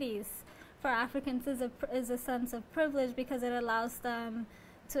these cities for Africans is a sense of privilege because it allows them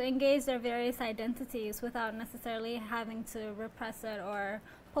to engage their various identities without necessarily having to repress it or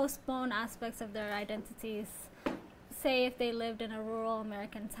postpone aspects of their identities. Say if they lived in a rural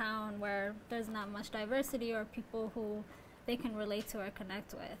American town where there's not much diversity or people who they can relate to or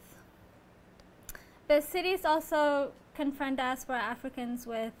connect with. But cities also confront diaspora Africans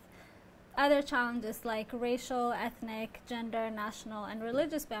with other challenges like racial, ethnic, gender, national, and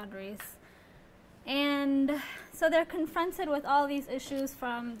religious boundaries. And so they're confronted with all these issues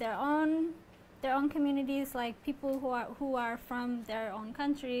from their own communities, like people who are from their own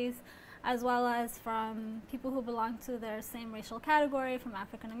countries, as well as from people who belong to their same racial category, from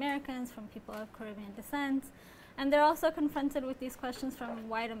African Americans, from people of Caribbean descent. And they're also confronted with these questions from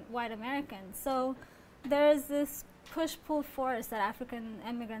white Americans. So there's this push-pull force that African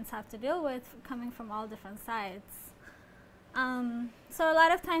immigrants have to deal with coming from all different sides. So a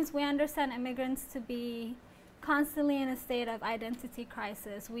lot of times we understand immigrants to be constantly in a state of identity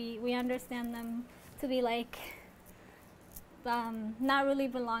crisis. We understand them to be like not really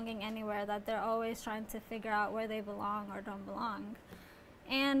belonging anywhere, that they're always trying to figure out where they belong or don't belong.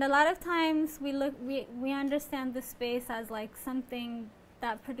 And a lot of times we understand the space as like something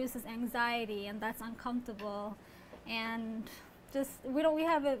that produces anxiety and that's uncomfortable, and just we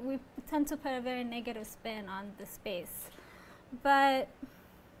tend to put a very negative spin on the space. But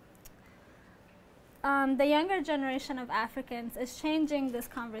the younger generation of Africans is changing this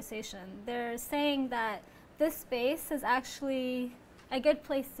conversation. They're saying that this space is actually a good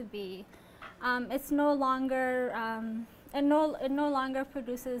place to be. It's no longer it no longer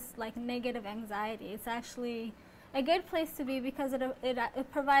produces like negative anxiety. It's actually a good place to be because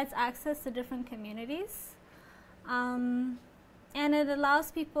it provides access to different communities. And it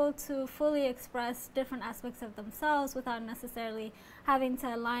allows people to fully express different aspects of themselves without necessarily having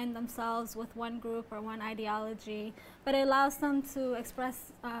to align themselves with one group or one ideology, but it allows them to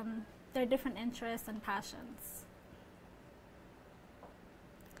express their different interests and passions.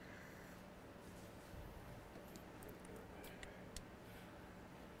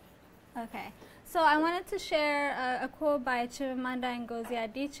 Okay, so I wanted to share a quote by Chimamanda Ngozi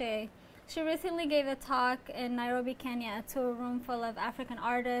Adichie. She recently gave a talk in Nairobi, Kenya, to a room full of African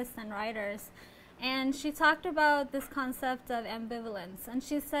artists and writers. And she talked about this concept of ambivalence. And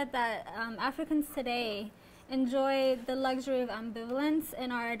she said that Africans today enjoy the luxury of ambivalence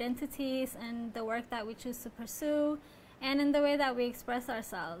in our identities and the work that we choose to pursue and in the way that we express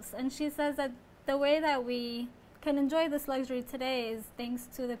ourselves. And she says that the way that we can enjoy this luxury today is thanks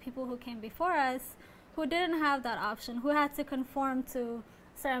to the people who came before us who didn't have that option, who had to conform to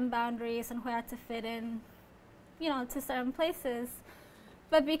certain boundaries and who had to fit in, you know, to certain places.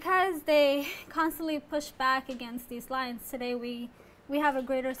 But because they constantly push back against these lines, today we have a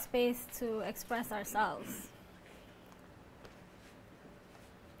greater space to express ourselves.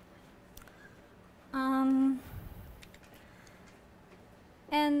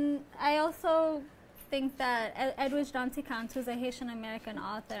 And I also think that Edwidge Dantikamp, who's a Haitian American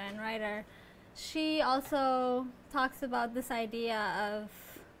author and writer, she also talks about this idea of,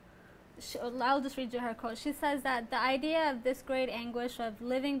 I'll just read you her quote. She says that the idea of this great anguish of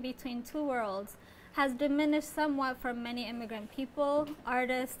living between two worlds has diminished somewhat for many immigrant people,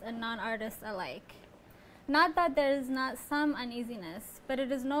 artists and non-artists alike. Not that there is not some uneasiness, but it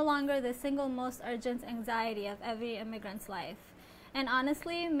is no longer the single most urgent anxiety of every immigrant's life. And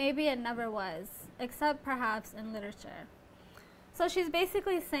honestly, maybe it never was, except perhaps in literature. So she's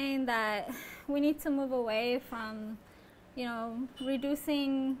basically saying that we need to move away from, you know,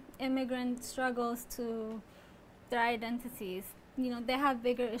 reducing immigrant struggles to their identities. You know, they have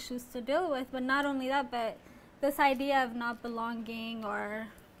bigger issues to deal with, but not only that, but this idea of not belonging or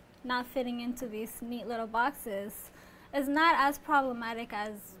not fitting into these neat little boxes is not as problematic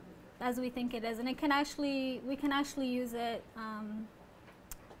as we think it is, and we can actually use it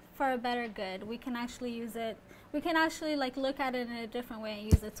for a better good. We can actually use it. We can actually like look at it in a different way and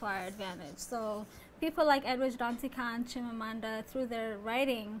use it to our advantage. So people like Edwidge Dantikamp, Chimamanda, through their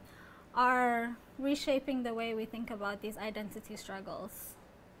writing, are reshaping the way we think about these identity struggles.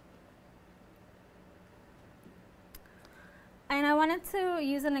 And I wanted to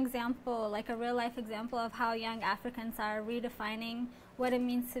use an example, like a real life example of how young Africans are redefining what it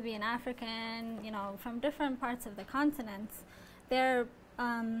means to be an African, you know, from different parts of the continent. They're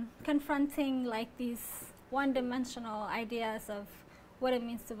confronting like these one-dimensional ideas of what it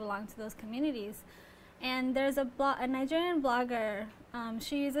means to belong to those communities. And there's a Nigerian blogger,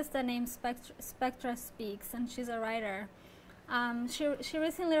 she uses the name Spectra Speaks, and she's a writer. She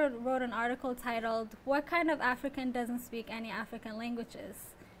recently wrote an article titled, "What Kind of African Doesn't Speak Any African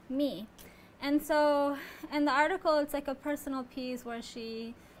Languages? Me." And so in the article, it's like a personal piece where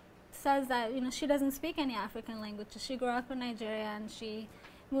she says that, you know, she doesn't speak any African languages. She grew up in Nigeria and she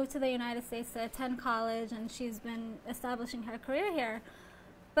moved to the United States to attend college, and she's been establishing her career here.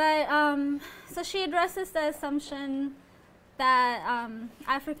 But so she addresses the assumption that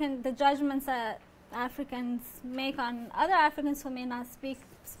the judgments that Africans make on other Africans who may not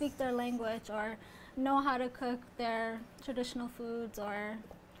speak their language or know how to cook their traditional foods or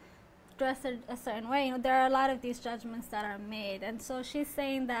dress a certain way. You know, there are a lot of these judgments that are made, and so she's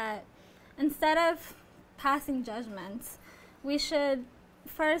saying that instead of passing judgments, we should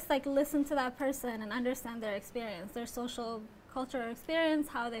first like listen to that person and understand their experience, their social cultural experience,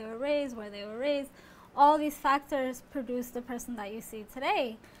 how they were raised, where they were raised. All these factors produce the person that you see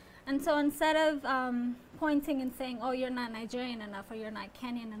today. And so instead of pointing and saying, oh, you're not Nigerian enough, or you're not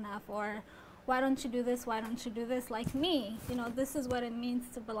Kenyan enough, or why don't you do this, why don't you do this like me? You know, this is what it means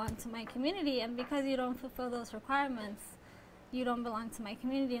to belong to my community, and because you don't fulfill those requirements, you don't belong to my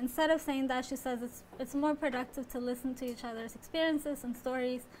community. Instead of saying that, she says it's more productive to listen to each other's experiences and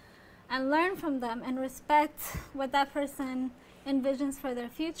stories and learn from them and respect what that person envisions for their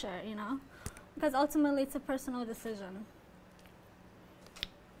future, you know, because ultimately it's a personal decision.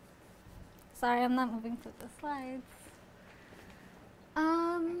 Sorry, I'm not moving through the slides.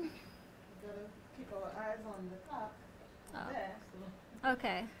 Gotta keep our eyes on the clock. There, so.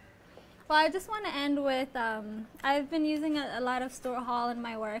 Okay. Well, I just want to end with, I've been using a lot of Stuart Hall in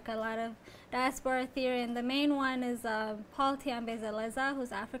my work, a lot of diaspora theory, and the main one is Paul Tiambe-Zeleza,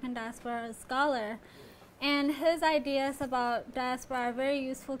 who's African diaspora scholar. And his ideas about diaspora are very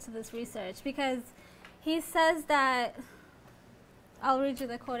useful to this research because He says that, I'll read you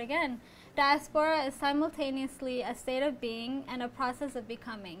the quote again, "Diaspora is simultaneously a state of being and a process of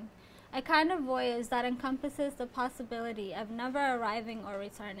becoming, a kind of voyage that encompasses the possibility of never arriving or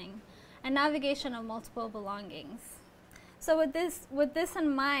returning, a navigation of multiple belongings." So with this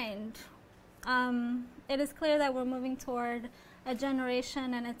in mind, it is clear that we're moving toward a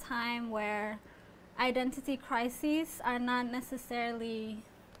generation and a time where identity crises are not necessarily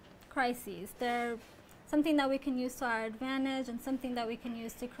crises. They're something that we can use to our advantage and something that we can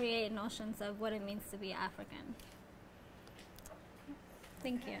use to create notions of what it means to be African.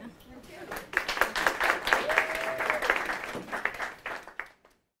 Thank you.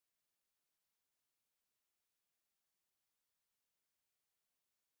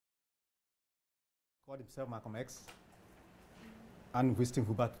 Called himself Malcolm X, and Winston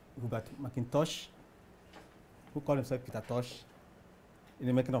Hubert McIntosh, who called himself Peter Tosh, in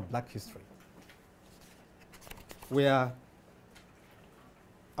the making of Black history, where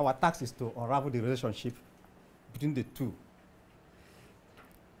our task is to unravel the relationship between the two.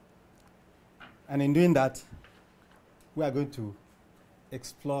 And in doing that, we are going to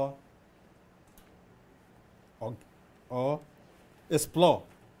explore or explore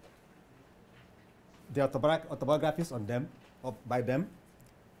the autobiographies on them, or by them,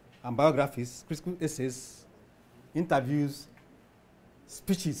 and biographies, critical essays, interviews,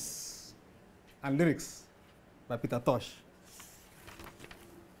 speeches, and lyrics by Peter Tosh.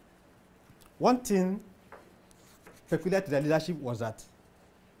 One thing peculiar to their leadership was that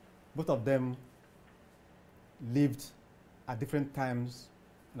both of them lived at different times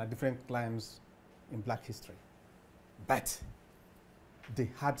and at different climes in Black history. But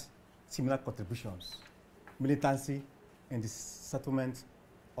they had similar contributions, militancy, and the settlement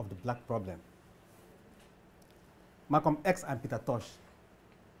of the Black problem. Malcolm X and Peter Tosh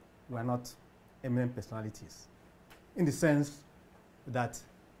were not eminent personalities, in the sense that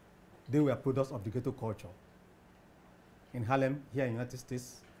they were products of the ghetto culture in Harlem, here in the United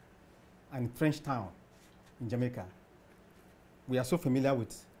States, and in Frenchtown in Jamaica. We are so familiar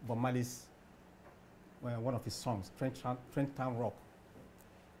with Bob Marley's, one of his songs, Frenchtown Rock.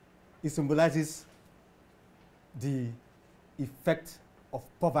 It symbolizes the effect of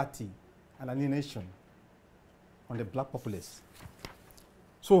poverty and alienation on the Black populace.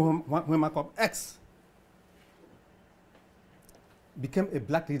 So when Malcolm X became a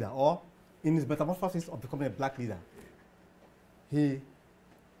Black leader, or in his metamorphosis of becoming a Black leader, he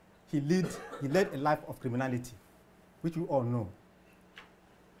led a life of criminality, which we all know,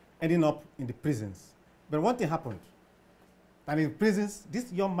 ending up in the prisons. But one thing happened. And in prisons,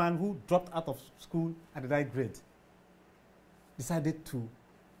 this young man who dropped out of school at the 9th grade decided to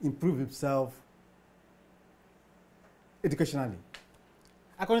improve himself educationally.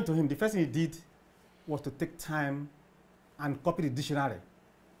 According to him, the first thing he did was to take time and copy the dictionary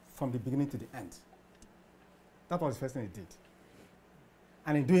from the beginning to the end. That was the first thing he did.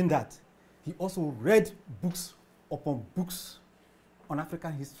 And in doing that, he also read books upon books on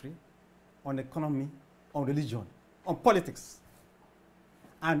African history, on economy, on religion, on politics.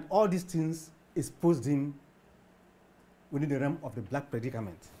 And all these things exposed him within the realm of the Black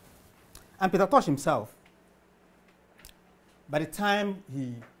predicament. And Peter Tosh himself, by the time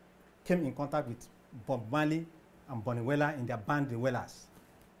he came in contact with Bob Marley and Bonnie Wailer in their band, the Wailers,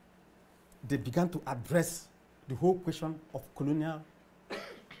 they began to address the whole question of colonial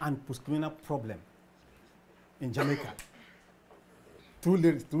and post-colonial problem in Jamaica through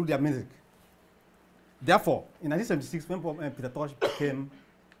lyrics, through their music. Therefore, in 1976, when Peter Tosh became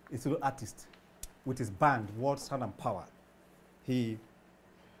a solo artist with his band, World Sound and Power, he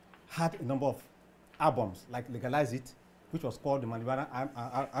had a number of albums like Legalize It, which was called the Manibara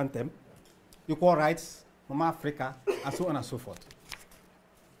Anthem, Equal Rights, Mama Africa, and so on and so forth.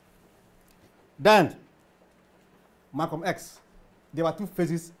 Then, Malcolm X, there were two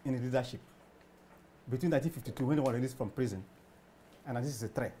phases in his leadership. Between 1952, when he was released from prison, and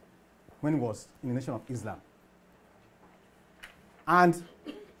 1963, when he was in the Nation of Islam. And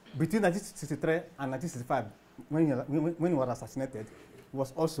between 1963 and 1965, when he was assassinated, he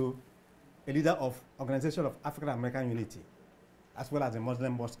was also a leader of Organization of African American Unity, as well as the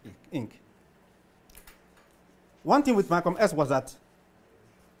Muslim Mosque Inc. One thing with Malcolm X was that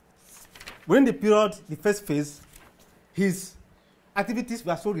within the period, the first phase, his activities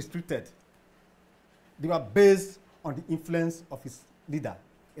were so restricted. They were based on the influence of his leader,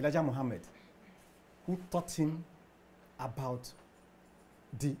 Elijah Muhammad, who taught him about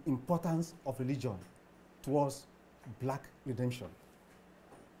the importance of religion towards Black redemption.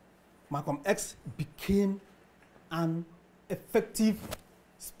 Malcolm X became an effective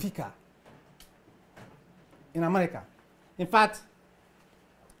speaker in America. In fact,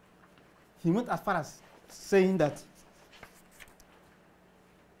 he went as far as saying that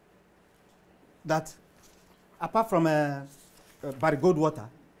apart from Barry Goldwater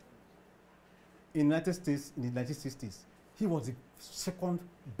in the United States in the 1960s, he was the second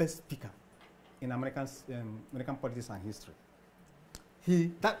best speaker in American politics and history.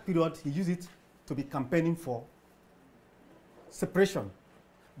 That period, he used it to be campaigning for separation,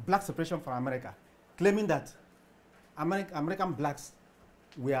 black separation from America, claiming that American blacks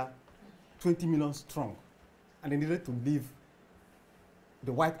were 20 million strong, and they needed to leave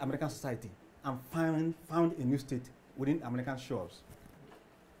the white American society and found a new state within American shores,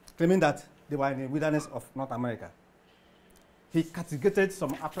 claiming that they were in the wilderness of North America. He castigated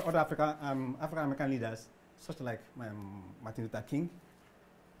some other African-American leaders, such like Martin Luther King,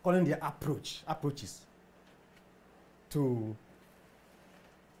 calling their approaches to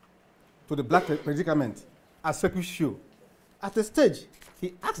the black predicament as selfish show. At a stage,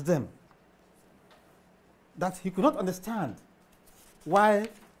 he asked them that he could not understand why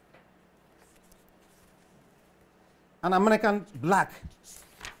an American black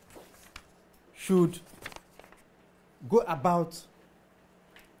should go about,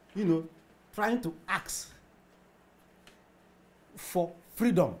 trying to ask for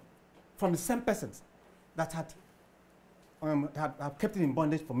freedom from the same persons that had kept him in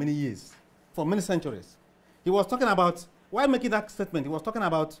bondage for many years, for many centuries. He was talking about, while making that statement, he was talking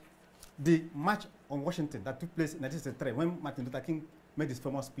about the March on Washington that took place in 1963 when Martin Luther King made his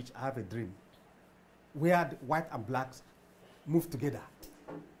famous speech, I Have a Dream, where the white and blacks moved together,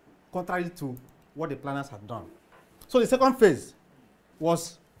 contrary to what the planners had done. So the second phase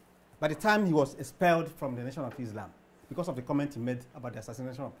was, by the time he was expelled from the Nation of Islam, because of the comment he made about the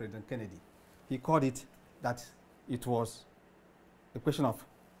assassination of President Kennedy, he called it that it was a question of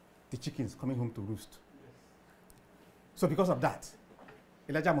the chickens coming home to roost. So because of that,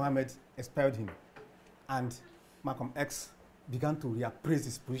 Elijah Muhammad expelled him, and Malcolm X began to reappraise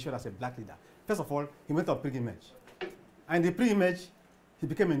his position as a black leader. First of all, he went on pilgrimage. And in the pilgrimage, he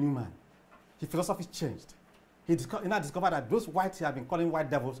became a new man. His philosophy changed. He now discovered that those whites he had been calling white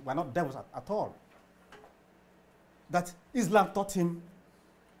devils were not devils at all. That Islam taught him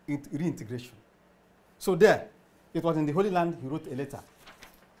reintegration. So there, it was in the Holy Land he wrote a letter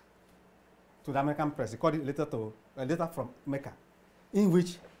to the American press. He called it a letter from Mecca, in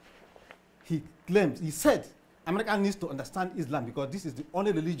which he said, America needs to understand Islam because this is the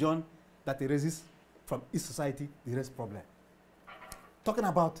only religion that erases from his society the race problem. Talking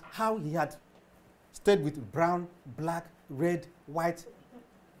about how he had stayed with brown, black, red, white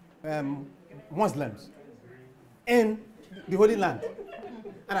Muslims in the Holy Land.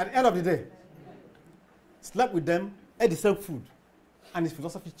 And at the end of the day, slept with them, ate the same food, and his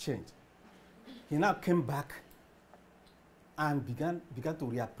philosophy changed. He now came back and began to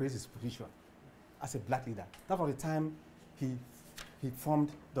reappraise his position as a black leader. That was the time he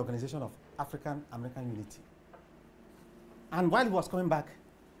formed the Organization of African American Unity. And while he was coming back,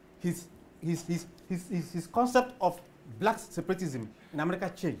 his concept of black separatism in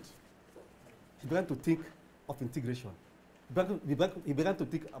America changed. He began to think of integration. He began to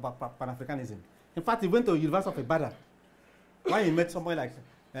think about Pan-Africanism. In fact, he went to the University of Ibadan, where he met somebody like,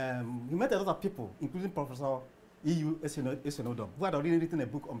 he met a lot of people, including Professor E.U. Esenodom, who had already written a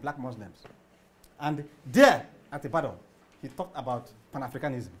book on black Muslims. And there, at Ibadan, he talked about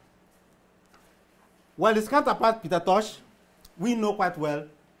Pan-Africanism. Well, his counterpart, Peter Tosh, we know quite well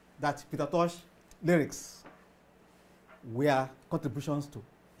that Peter Tosh's lyrics were contributions to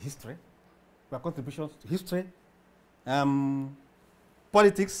history,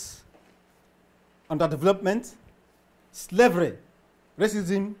 politics, underdevelopment, slavery,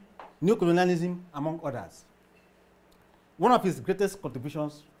 racism, neocolonialism, among others. One of his greatest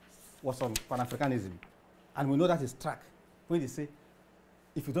contributions was on Pan-Africanism. And we know that is track when they say,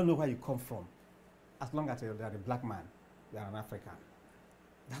 if you don't know where you come from, as long as you're a black man, you are an African.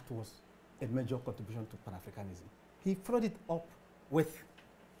 That was a major contribution to Pan-Africanism. He followed it up with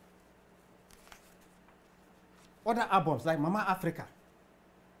other albums like Mama Africa.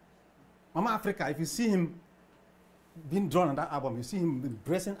 Mama Africa, if you see him being drawn on that album, you see him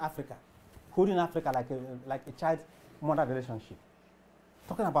embracing Africa, holding Africa like a child-mother relationship.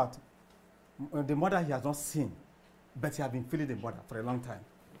 Talking about the mother he has not seen, but he has been feeling the mother for a long time.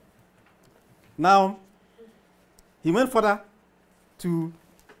 Now, he went further to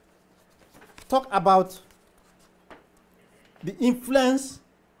talk about the influence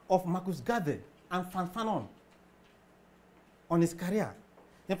of Marcus Garvey and Frantz Fanon on his career.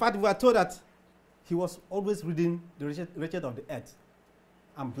 In fact, we are told that he was always reading The Wretched of the Earth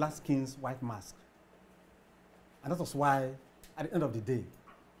and Black Skin's White Mask. And that was why, at the end of the day,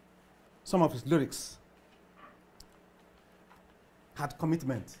 some of his lyrics had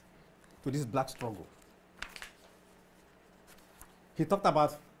commitment to this black struggle. He talked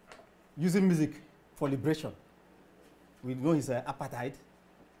about using music for liberation. We know he's apartheid.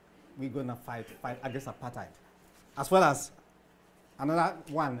 We're going to fight against apartheid. As well as another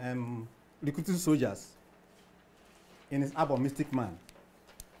one, recruiting soldiers in his album, Mystic Man.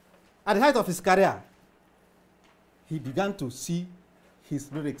 At the height of his career, he began to see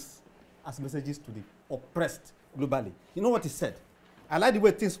his lyrics as messages to the oppressed globally. You know what he said? I like the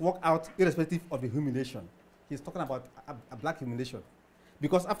way things work out irrespective of the humiliation. He's talking about a black humiliation.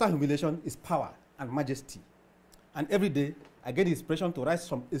 Because after humiliation is power and majesty. And every day, I get the inspiration to write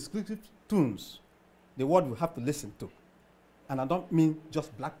some exclusive tunes the world will have to listen to. And I don't mean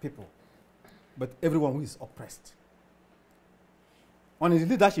just black people, but everyone who is oppressed. On his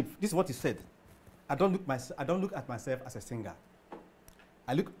leadership, this is what he said. I don't look at myself as a singer.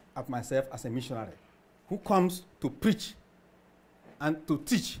 I look at myself as a missionary who comes to preach and to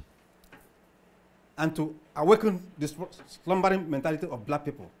teach and to awaken the slumbering mentality of black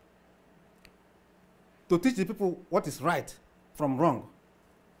people. To teach the people what is right from wrong.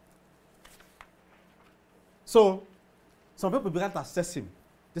 So, some people began to assess him.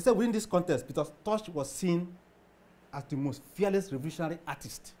 They said within this contest, Peter Tosh was seen as the most fearless revolutionary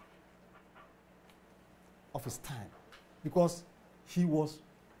artist of his time because he was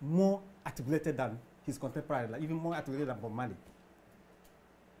more articulated than his contemporary, like even more articulated than Bob Marley,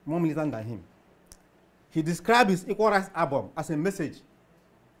 more militant than him. He described his Equal Rights album as a message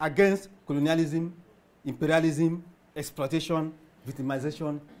against colonialism, imperialism, exploitation,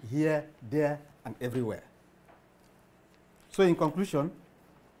 victimization, here, there, and everywhere. So in conclusion,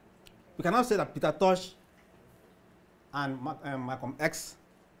 we can now say that Peter Tosh and Malcolm X,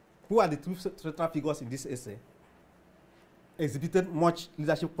 who are the two central figures in this essay, exhibited much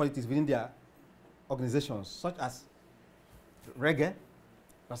leadership qualities within their organizations, such as reggae,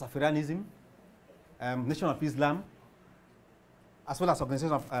 Rastafarianism, Nation of Islam, as well as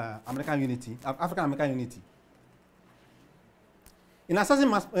Organization of African American Unity. In assessing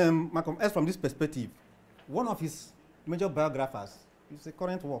Malcolm X from this perspective, one of his major biographers, it's a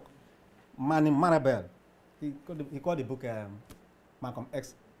current work, Manny Marabel, he called the book Malcolm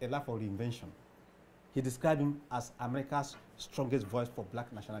X, A Life for Reinvention. He described him as America's strongest voice for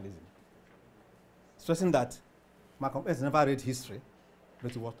black nationalism, stressing that Malcolm X never read history,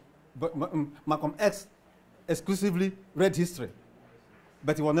 but Malcolm X exclusively read history,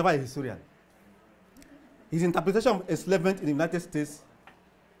 but he was never a historian. His interpretation of enslavement in the United States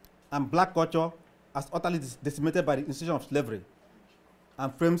and black culture as utterly decimated by the institution of slavery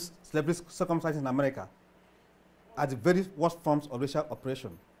and frames slavery's circumstances in America as the very worst forms of racial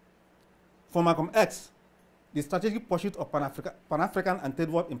oppression. For Malcolm X, the strategic pursuit of Pan-African and third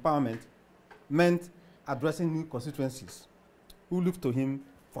world empowerment meant addressing new constituencies who looked to him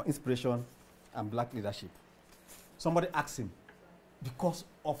for inspiration and black leadership. Somebody asked him, because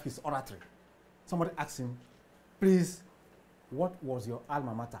of his oratory, somebody asked him, please, what was your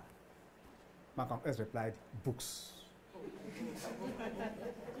alma mater? Malcolm X replied, books.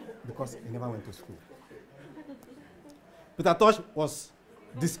 Because he never went to school. Peter Tosh was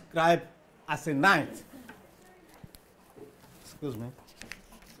described as a knight. Excuse me.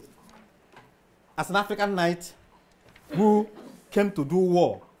 As an African knight who came to do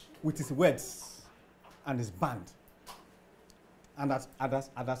war with his words and his band. And as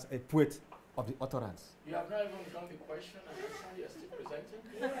a poet of the utterance. You have not even done the question and answer, you're still presenting?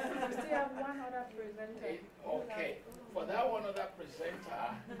 We still have one other presenter. Okay. For that one other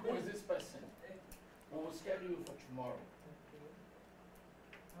presenter, who is this person? We will schedule you for tomorrow.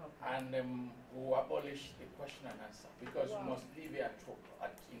 And we will abolish the question and answer because you must leave here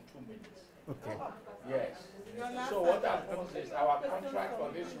in 2 minutes. Okay. Yes. So what happens is our contract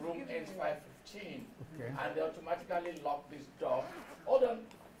for this room ends 5:15, Okay. and they automatically lock this door. Hold on,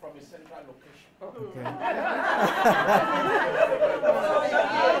 from a central location. Okay.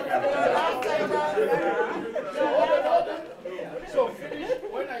 So finish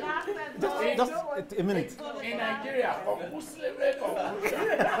when Just a minute. in Nigeria,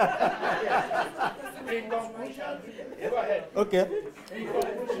 in conclusion, go ahead. Okay. In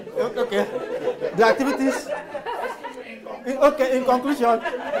conclusion, Okay. The activities. In conclusion,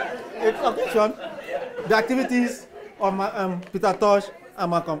 the activities of Peter Tosh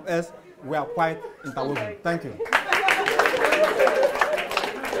and Malcolm X were quite interwoven. Thank you.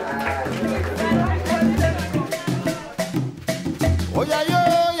 Oh yeah, yo,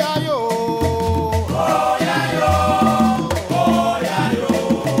 yeah, yo. Oh yeah, yo. Oh yeah, yo.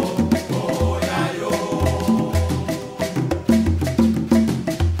 Oh yeah, yo.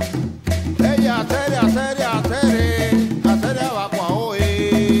 I said